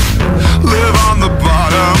friends live on the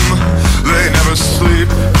bottom. They never sleep,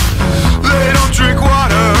 they don't drink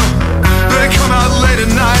water. They come out late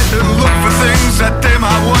at night and look for things that they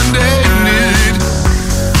might one day need.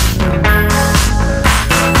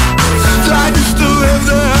 I used to live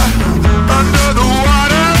there under the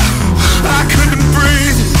water. I couldn't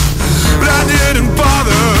breathe, but I didn't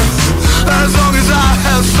bother as long as I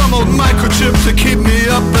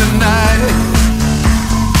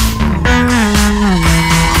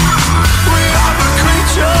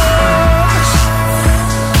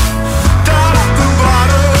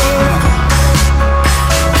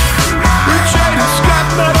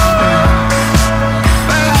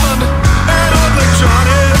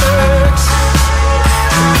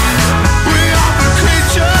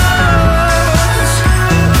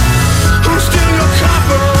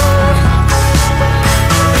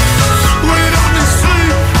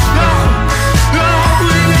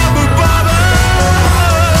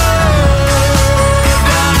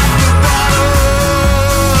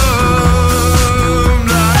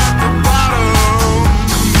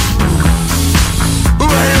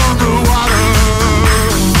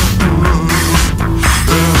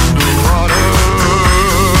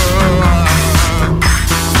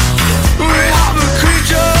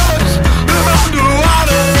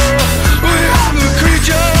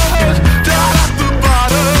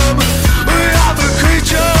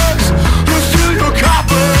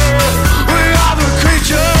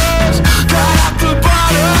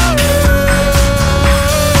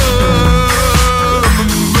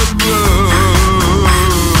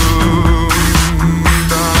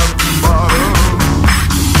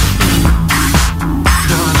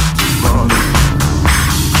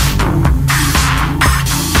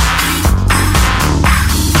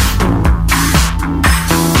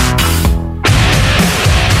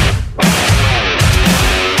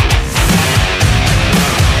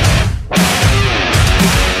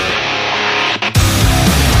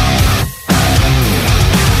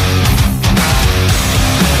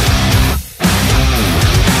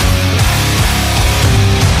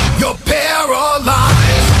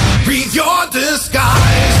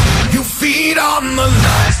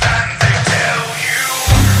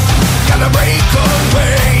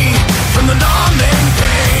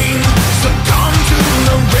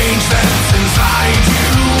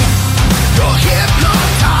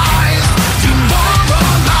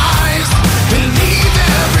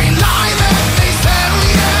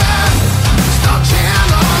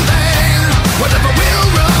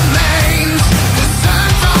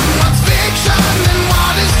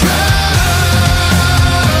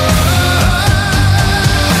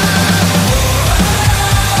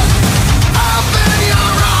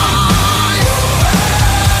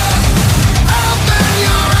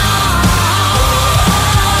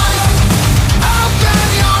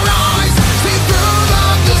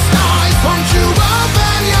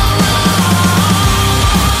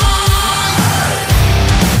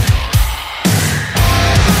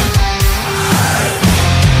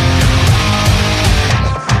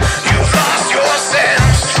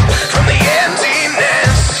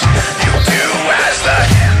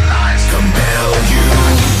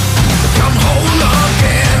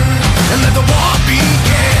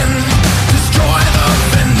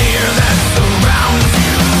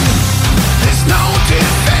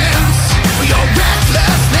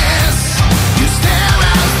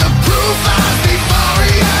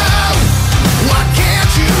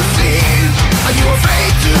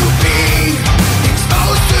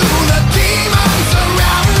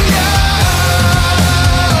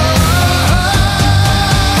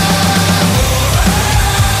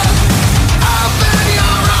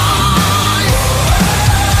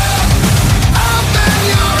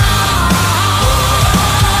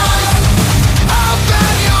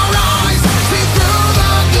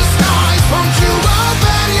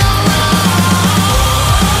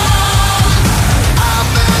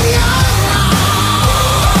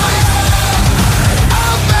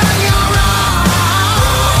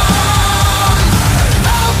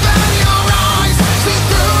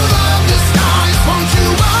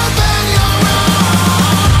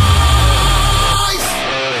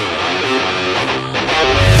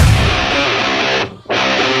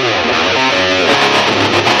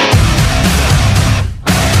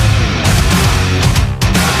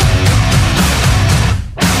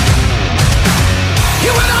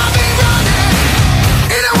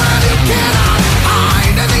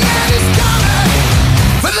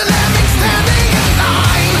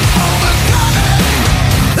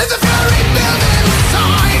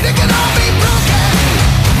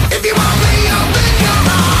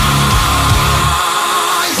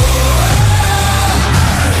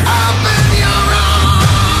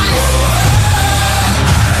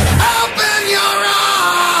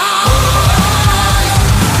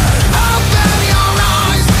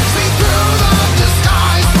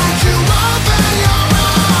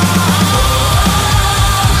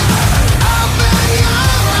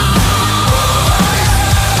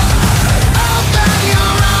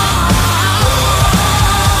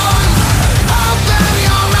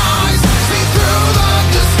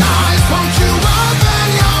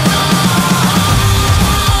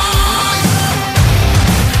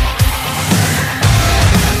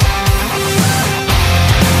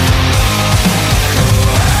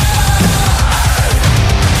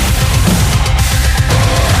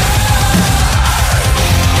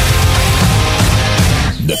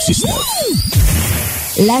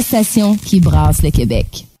la station qui brasse le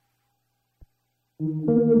Québec.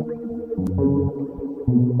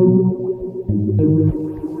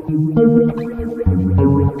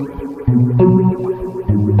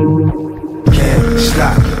 Can't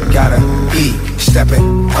stop, gotta eat,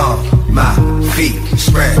 stepping on my feet,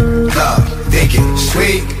 spread love, thinking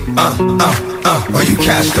sweet, or you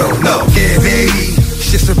cats don't know. Yeah, baby.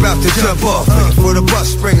 Just about to jump off, waiting for the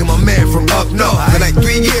bus, bringing my man from up north. Been like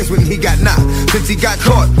 3 years when he got knocked, since he got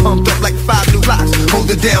caught, pumped up like 5 new blocks,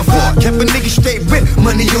 hold it down for. Kept a nigga straight with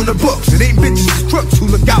money on the books. It ain't bitches, it's crooks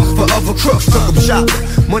who look out for other crooks. Took him shopping,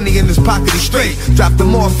 money in his pocket, he straight. Dropped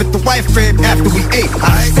him off at the wife crib after we ate.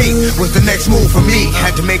 Out of state was the next move for me.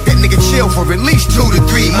 Had to make that nigga chill for at least 2 to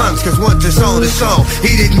 3 months, cause once it's on,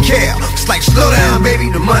 he didn't care. It's like, slow down,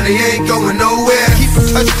 baby, the money ain't going nowhere. Keep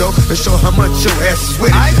in touch though, to show how much your ass is with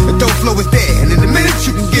it. The dope flow is there, and in a minute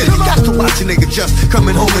you can get it. You got to watch a nigga just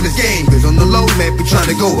coming home in his game, cause on the low, man, be trying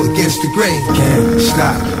to go against the grain. Can't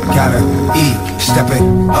stop, gotta eat,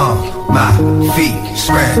 stepping on my feet,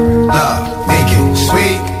 spread love, thinking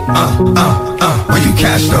sweet, or you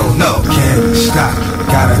cats don't know. Can't stop,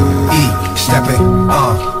 gotta eat, stepping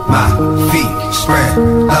on my feet, spread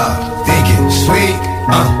love, thinking sweet,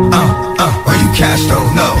 or you cats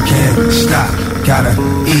don't know. Can't stop, gotta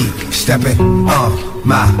eat, stepping on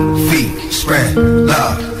my feet, spread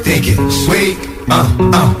love, thinking sweet,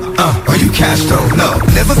 or you cats don't know.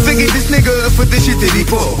 Never figured this nigga for this shit that he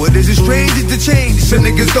pull. What is it strange is the change some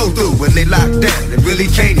niggas go through when they lock down. They really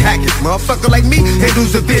can't hack it. Motherfucker like me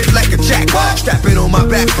handles a bit like a jack. Strapping on my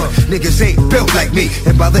back, but niggas ain't built like me.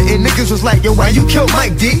 And by the end, niggas was like, yo, why you killed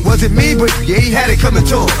Mike D? Wasn't me, but yeah, he had it coming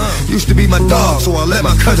to him. Used to be my dog, so I let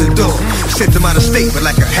my cousin do him. Sent him out of state, but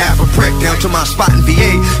like a half a prick down to my spot in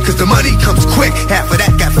VA. Cause the money comes quick. Half of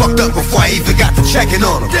that got fucked up before I even got to checking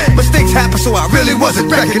on him. Mistakes happen, so I really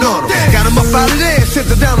wasn't wrecking on him. Got him up out of there, sent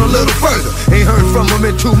him down a little further. Ain't heard from him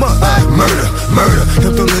in 2 months. Murder.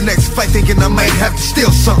 Jumped on the next fight thinking I might have to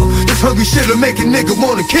steal something. This hungry shit'll make a nigga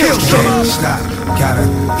wanna kill something. Can't stop, gotta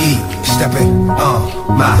eat, stepping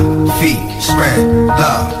on my feet, spread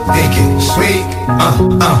love, thinking sweet,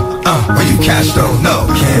 or you cats don't know.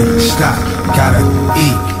 Can't stop, gotta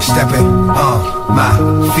eat, stepping on my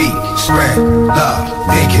feet, spread love,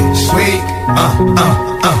 thinking sweet,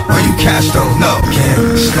 or you cats don't know.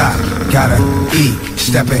 Can't stop, gotta eat,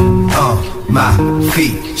 stepping on my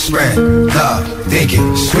feet, spread love,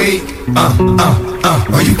 thinking sweet,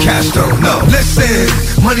 or you cats don't know. Listen,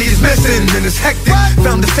 money is missing and it's hectic.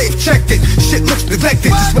 Found the safe, checked it, shit looks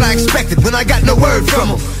neglected. Just what I expected when I got no word from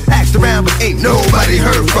him. Asked around but ain't nobody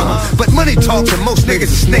heard from him. But money talks and most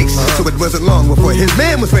niggas are snakes. So it wasn't long before his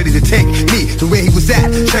man was ready to take me to where he was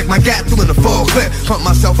at. Check my gap through in a full clip. Pump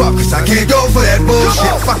myself up cause I can't go for that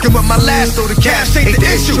bullshit. Fucking with my last so the cash ain't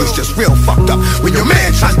the issue. It's just real fucked up when your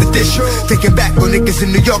man tries to dish you. Thinking back on niggas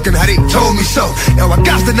in New York and how they told me so. Now I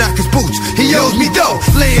got to knock his boots, he owes me dough.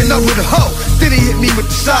 Laying up with a hoe, then he hit me with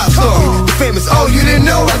the side story. The famous, oh you didn't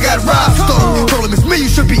know I got robbed story. Told him it's me, you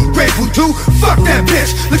should be grateful too. Fuck that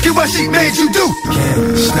bitch, look at what she made you do.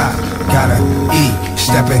 Can't stop, gotta eat,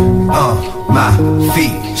 stepping on my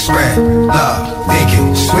feet, spread love,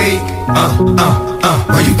 thinking sweet,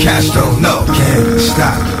 or you cats don't know. Can't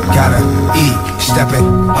stop, gotta eat, stepping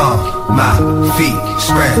on my feet,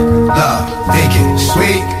 spread love, thinking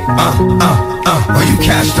sweet, or you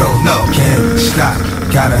cats don't know. Can't stop,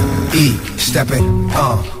 gotta eat, stepping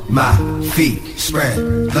on my feet, spread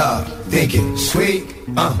love, thinking sweet,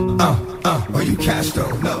 or you cats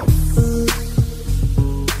don't know.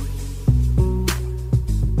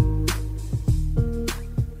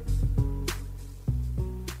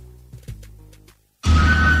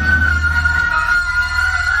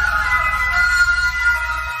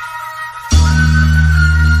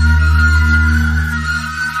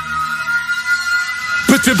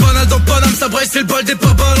 Fais banal dans Paname, ça braille, c'est le bal des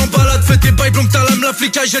papales en balade. Fais tes bails, blonque ta lame, la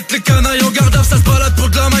flicaille, jette les canailles en garde à vue, ça se balade pour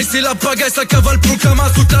de la maille, c'est la pagaille, ça cavale pour le camas.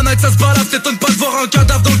 Toute la night, ça se balade, t'étonne pas de voir un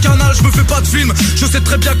cadavre dans le canal. Je me fais pas de film, je sais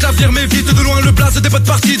très bien que l'avenir m'évite. De loin le blaze des potes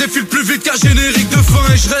parties défile plus vite qu'un générique de fin.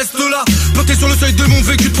 Et je reste là, bloqué sur le seuil de mon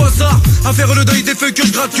vécu de poissard. À faire le deuil des feuilles que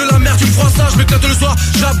je gratte, que la merde du froissage. Je m'éclate le soir,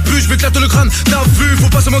 j'abuse, je m'éclate le crâne, t'as vu, faut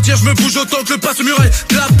pas se mentir, je me bouge autant que le passe muraille.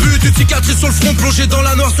 La butte, une cicatrice sur le front, plongé dans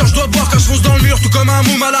la noirceur. Je dois boire car je fonce dans le mur, tout comme un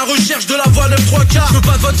môme à la recherche de la voie 9-3-4. Je veux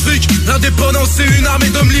pas de votre fric, l'indépendance c'est une armée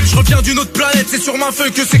d'hommes libres. Je reviens d'une autre planète, c'est sur ma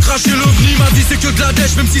feuille que c'est craché l'ovni. Ma vie c'est que de la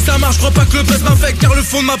dèche, même si ça marche, je crois pas que le buzz m'affecte. Car le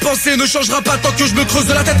fond de ma pensée ne changera pas tant que je me creuse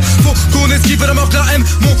de la tête. Faut qu'on esquive la mort de la haine,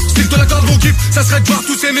 mon style de la corde, mon kiff. Ça serait de voir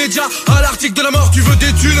tous ces médias à l'article de la mort. Tu veux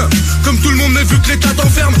des thunes, comme tout le monde, mais vu que l'état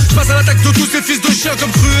t'enferme, je passe à l'attaque de tous ces fils de chiens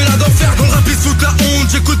comme Cruella d'enfer. Dans le rap ils se foutent la honte,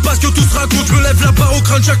 j'écoute pas ce que tous racontent. Je me lève la barre au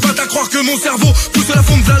crâne chaque fois à croire que mon cerveau pousse la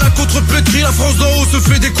fonte à la contre-pétrie. La France d'en haut se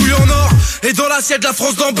fait des couilles en or, et dans l'assiette de la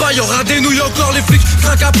France d'en bas y'aura des nouilles encore. Les flics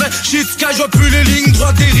craquent après, shit sky, je vois plus les lignes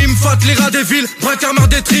droites des rimes, fat les rats des villes, braquard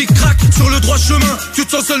des tricks, crack sur le droit chemin. Tu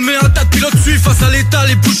te sens seul mais un tas de pilotes suivent. Face à l'état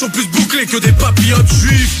les bouches sont plus bouclées que des papillotes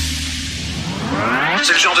juifs.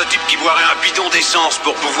 C'est le genre de type qui boirait un bidon d'essence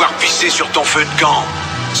pour pouvoir pisser sur ton feu de camp.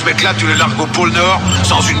 Ce mec-là, tu le largues au pôle Nord,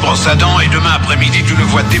 sans une brosse à dents, et demain après-midi, tu le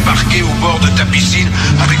vois débarquer au bord de ta piscine,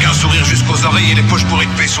 avec un sourire jusqu'aux oreilles et les poches bourrées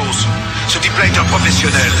de pesos. Ce type-là est un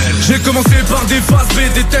professionnel. J'ai commencé par des phases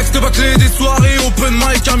B, des textes bâclés, des soirées open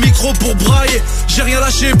mic, un micro pour brailler. J'ai rien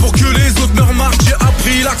lâché pour que les autres me remarquent. J'ai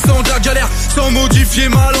appris l'accent de la galère, sans modifier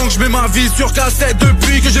ma langue. Je mets ma vie sur cassette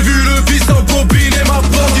depuis que j'ai vu le vice embobiner ma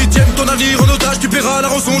porte. Ils tiennent ton avenir en otage, tu paieras la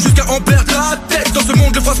rançon jusqu'à en perdre la tête. Dans ce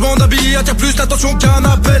monde, le froissement d'habits attire plus l'attention qu'un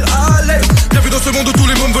appel à l'aide. Bienvenue dans ce monde où tous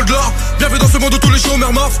les mômes veulent de l'or. Bienvenue dans ce monde où tous les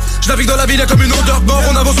chômeurs morphent. Je navigue dans la ville comme une odeur de mort.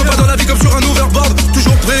 On avance pas dans la vie comme sur un overboard.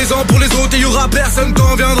 Toujours présent pour les autres et y'aura personne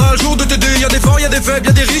quand viendra le jour de t'aider. Y'a des forts, y'a des faibles,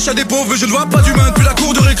 y'a des riches, y'a des pauvres. Je ne vois pas d'humain depuis la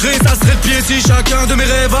cour de récré. Ça serait le pied si chacun de mes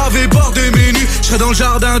rêves avait bordé mes nuits. Je serais dans le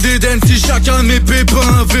jardin d'Éden si chacun de mes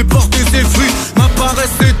pépins avait porté ses fruits. Ma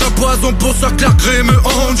paresse est un poison pour ça que l'air gré me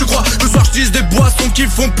hante. Je crois le soir je tisse des boissons qui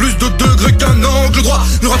font plus de degrés qu'un angle droit.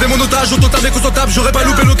 Le rap est mon otage, autant avec au table. J'aurais pas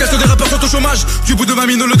loupé l'occasion des rappeurs sont au chômage. Du bout de ma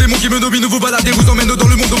mine, le démon qui me domine vous balade et vous emmène dans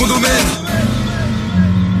le monde de mon domaine.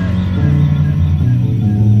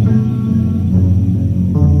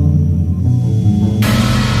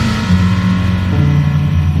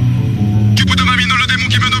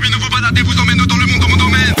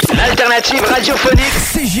 Alternative radiophonique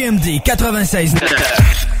CJMD 96.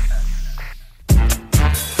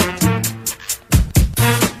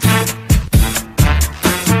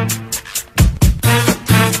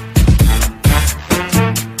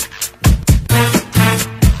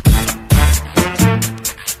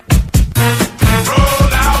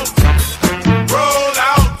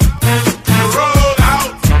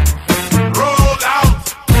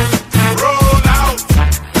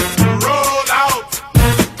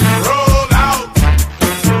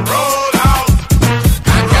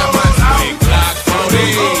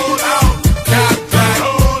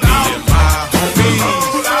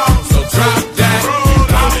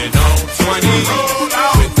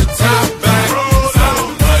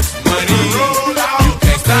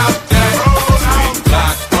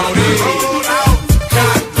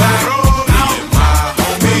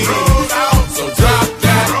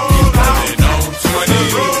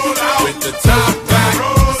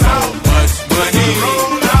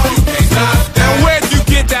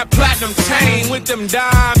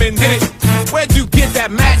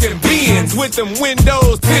 With them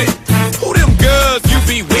windows tinted. Who them girls you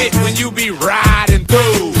be with when you be riding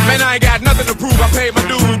through? Man, I ain't got nothing to prove. I paid my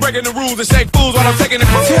dues, breaking the rules and shake fools while I'm taking the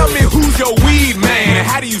cruise. Tell me who's your weed man?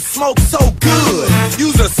 How do you smoke so good?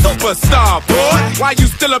 You's a superstar, boy. Why you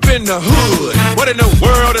still up in the hood? What in the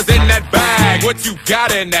world is in that bag? What you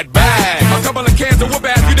got in that bag? A couple of cans of whoop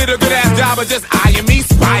ass. You did a good ass job of just eyeing me,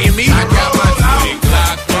 spying me. I got my big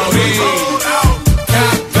clock loaded.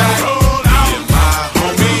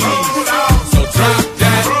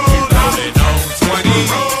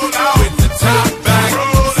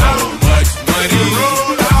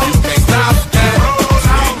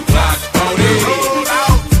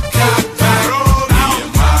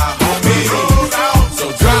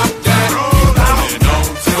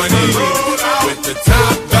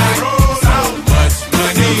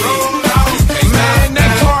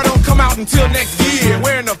 Until next year,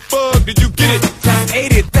 where in the fuck did you get it? That's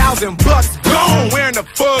 $80,000 gone. Where in the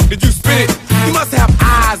fuck did you spend it? You must have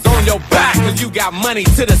eyes on your back, cause you got money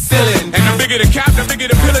to the ceiling. And the bigger the cap, the bigger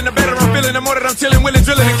the pillin', the better I'm feeling, the more that I'm chillin', willing,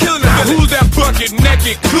 drilling, and killing. Now who's that bucket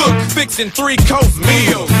naked cook, fixing 3-course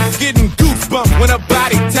meals, getting goosebumps when a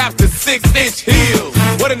body taps the 6-inch heels?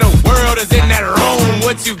 What in the world is in that room?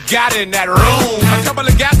 What you got in that room? A couple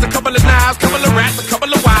of gas, a couple of knives, couple of rats, a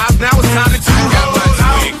couple of wives. Now it's time to choose.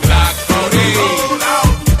 Big clock. Roll out,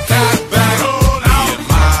 cat back, roll out, me and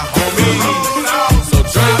my homies. So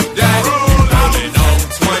drop that, rolling on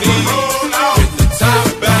 20, with the top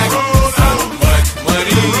back. So much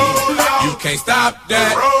money, you can't stop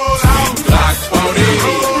that. Big block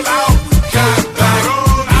 40,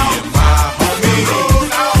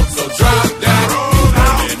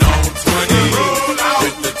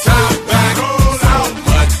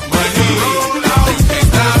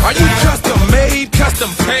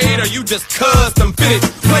 just custom fitted.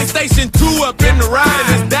 PlayStation 2 up in the ride,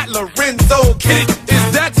 is that Lorenzo Kid? Is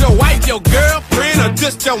that your wife, your girlfriend, or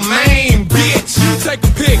just your main bitch? You take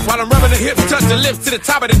a pic while I'm rubbing the hips, touch the lips to the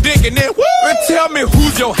top of the dick, and then woo! And tell me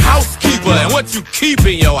who's your housekeeper and what you keep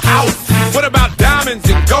in your house. What about diamonds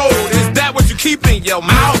and gold? Is that what you keep in your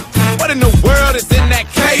mouth? What in the world is in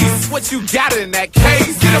that case? What you got in that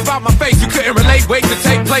case? Get up out my face, you couldn't relate. Wait to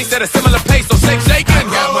take place at a similar pace, so shake, shake,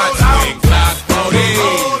 and got my swing clock on it.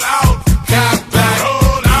 Roll out, got back,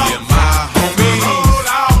 roll out, me and my homie. Roll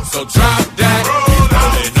out, so drop that, roll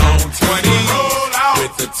out, rolling on 20, roll out,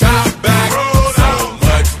 with the top back, roll so out,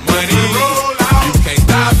 much money, roll out, you can't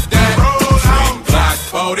stop that, roll out, swing clock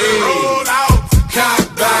on it. Roll out, got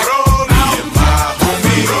back, roll out, me and my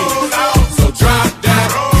homie. Roll out, so drop that,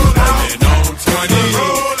 roll out, rolling on 20,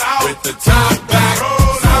 roll out, with the top back,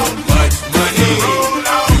 roll so much money, roll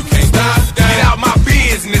out, you can't stop that. Get out my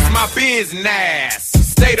business, my business.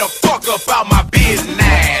 Stay the fuck up out my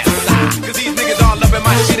business. Cause these niggas all up in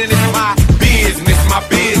my shit and it's my business, my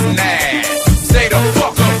business. Stay the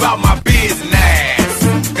fuck up out my business.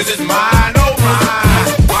 Cause it's mine, oh mine.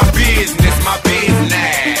 My business, my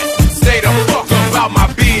business. Stay the fuck up out my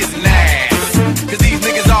business. Cause these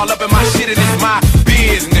niggas all up in my shit and it's my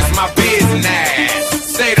business, my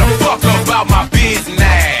business. Stay the fuck up out my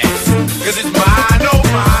business. Cause it's mine, oh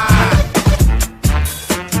mine.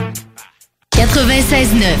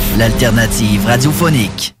 96.9, l'alternative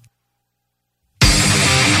radiophonique.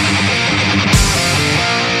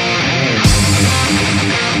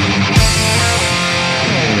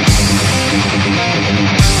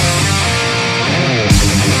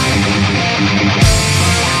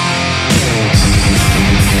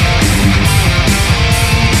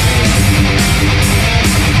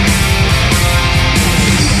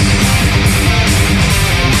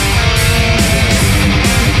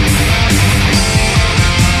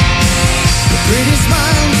 Pretty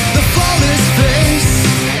smile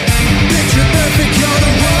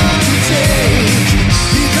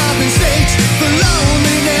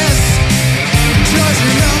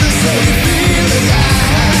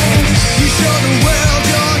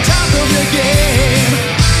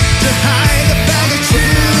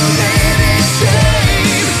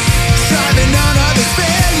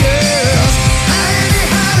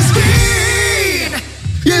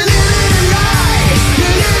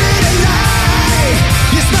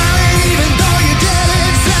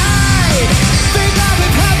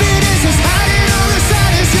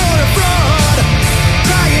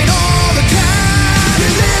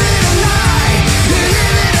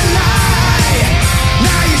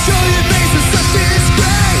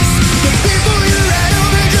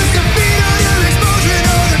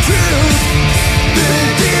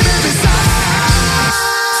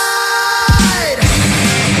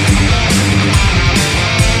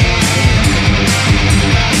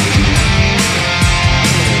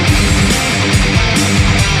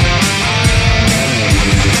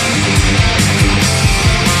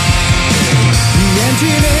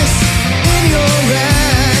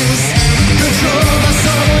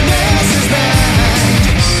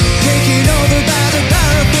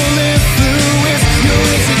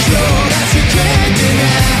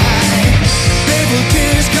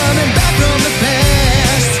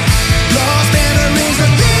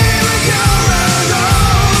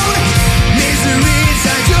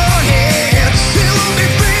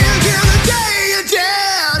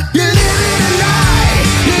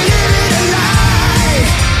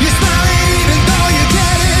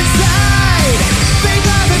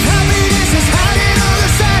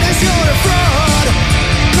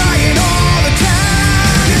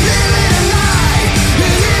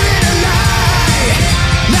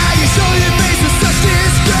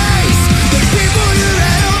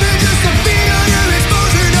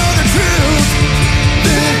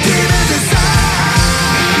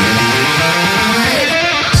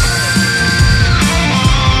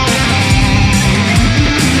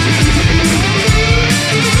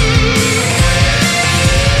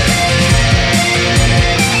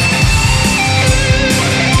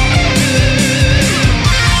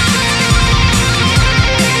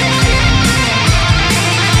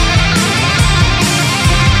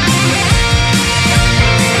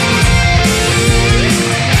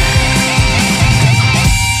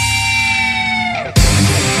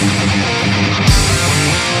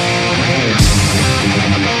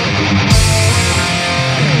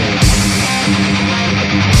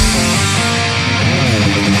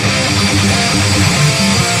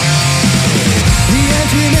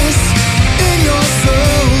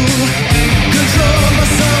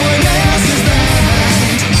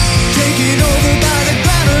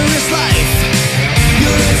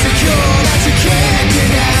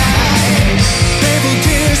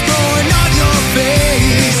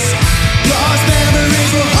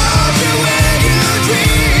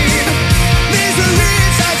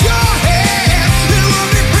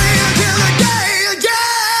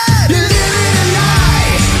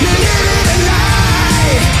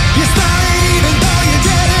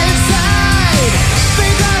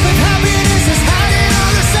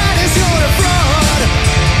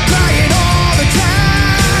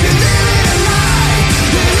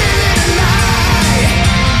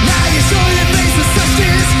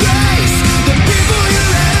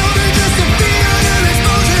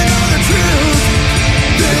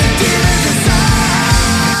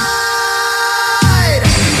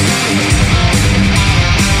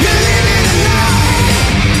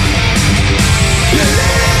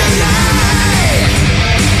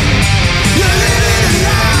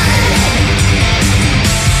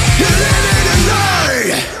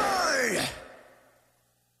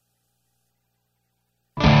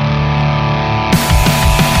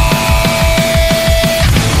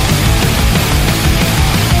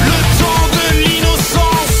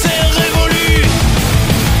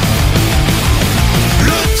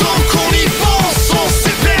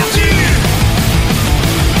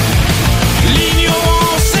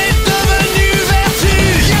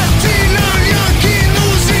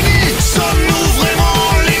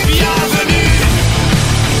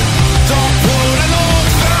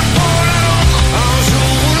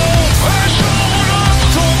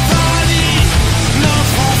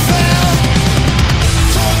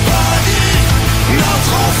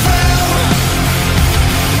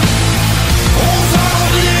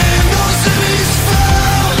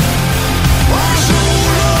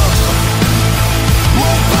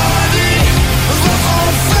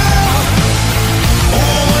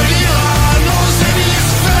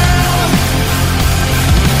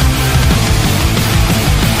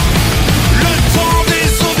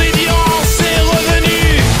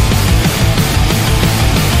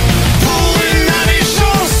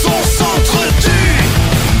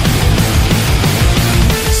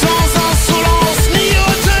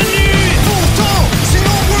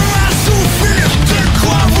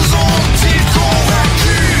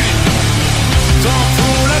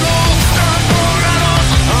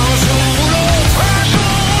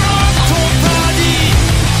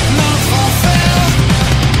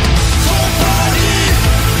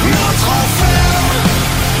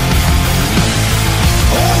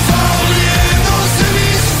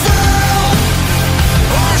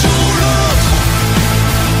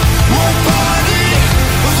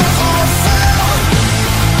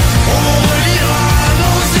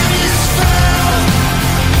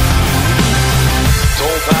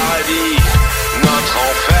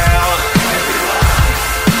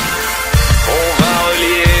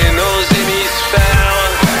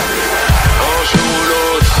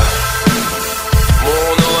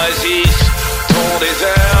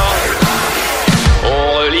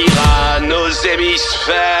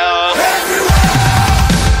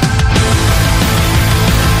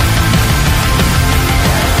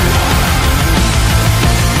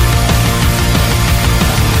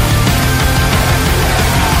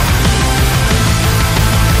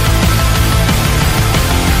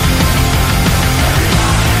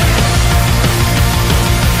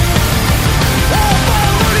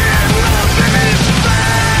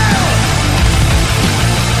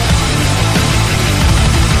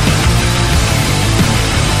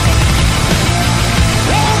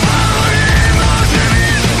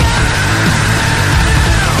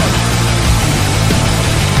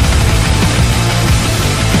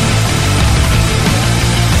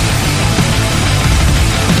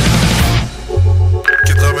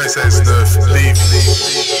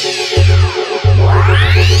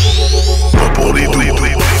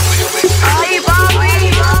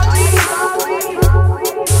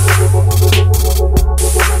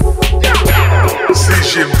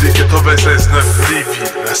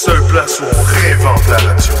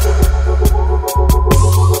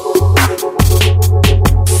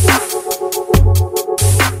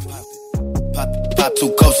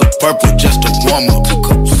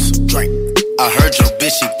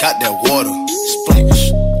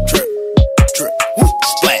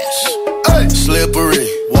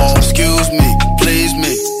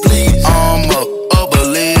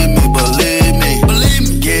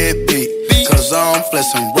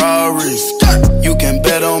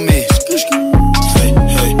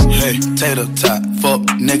tater tot. Fuck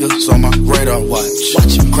niggas on my radar watch.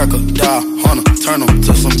 Crocodile hunter, turn 'em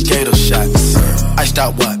to some gator shots. Iced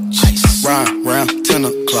out watch. Ride round 10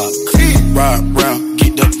 o'clock. Ride round,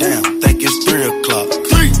 get the down. Think it's 3 o'clock.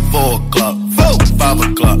 4 o'clock. 5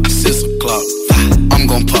 o'clock. 6 o'clock. I'm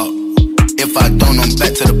gon' pop. If I don't, I'm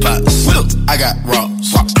back to the pots. I got rocks.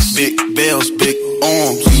 Big bells, big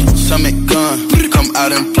arms. Summit gun. Come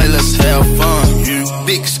out and play, let's have fun.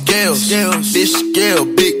 Big scales. Fish scale,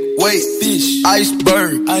 big weight. Fish.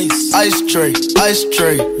 Iceberg. Ice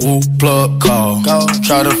tray. Woo, plug call.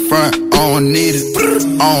 Try the front, I don't need it.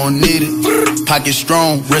 Pocket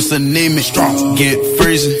strong, wrist anemic. Get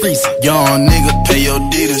freezing. Young nigga, pay your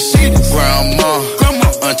deeders. Grandma.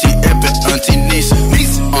 Auntie Epic, Auntie Nisa.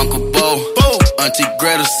 Uncle Bo. Auntie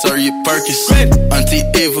Greta, sir, you Perkins. Auntie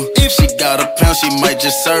Eva, if she got a pound, she might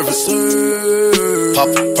just serve it. Pop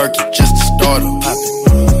a perky just to start her.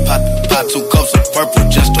 Pop 2 cups of purple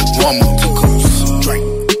just to warm her. 2 cups, drink.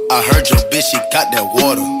 I heard your bitch, she got that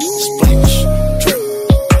water. Splash, drip,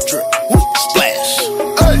 whoop, splash.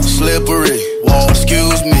 Slippery, wall,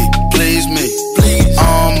 excuse me, please me.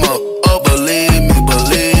 I'm up, believe me.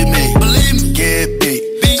 Get beat,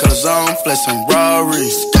 cause I'm flexing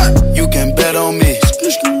Rari's. You can bet on me.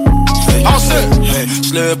 All set. Hey,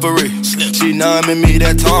 slippery. She numbing me,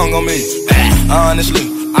 that tongue on me. Honestly,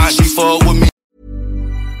 she fuck with me.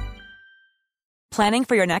 Planning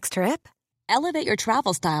for your next trip? Elevate your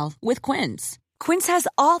travel style with Quince. Quince has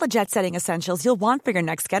all the jet-setting essentials you'll want for your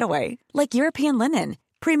next getaway, like European linen,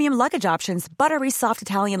 premium luggage options, buttery soft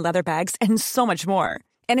Italian leather bags, and so much more.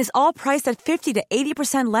 And is all priced at 50 to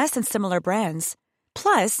 80% less than similar brands.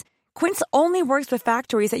 Plus, Quince only works with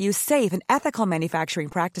factories that use safe and ethical manufacturing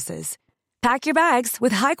practices. Pack your bags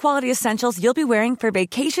with high-quality essentials you'll be wearing for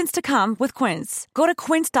vacations to come with Quince. Go to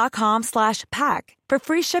quince.com/pack for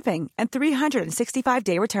free shipping and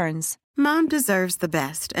 365-day returns. Mom deserves the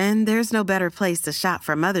best, and there's no better place to shop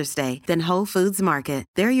for Mother's Day than Whole Foods Market.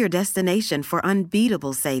 They're your destination for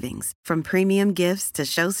unbeatable savings, from premium gifts to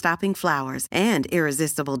show-stopping flowers and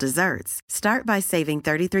irresistible desserts. Start by saving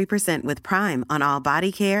 33% with Prime on all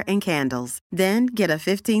body care and candles. Then get a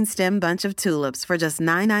 15-stem bunch of tulips for just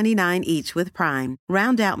 $9.99 each with Prime.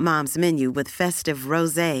 Round out Mom's menu with festive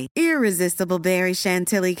rosé, irresistible berry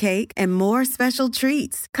chantilly cake, and more special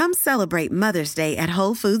treats. Come celebrate Mother's Day at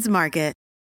Whole Foods Market.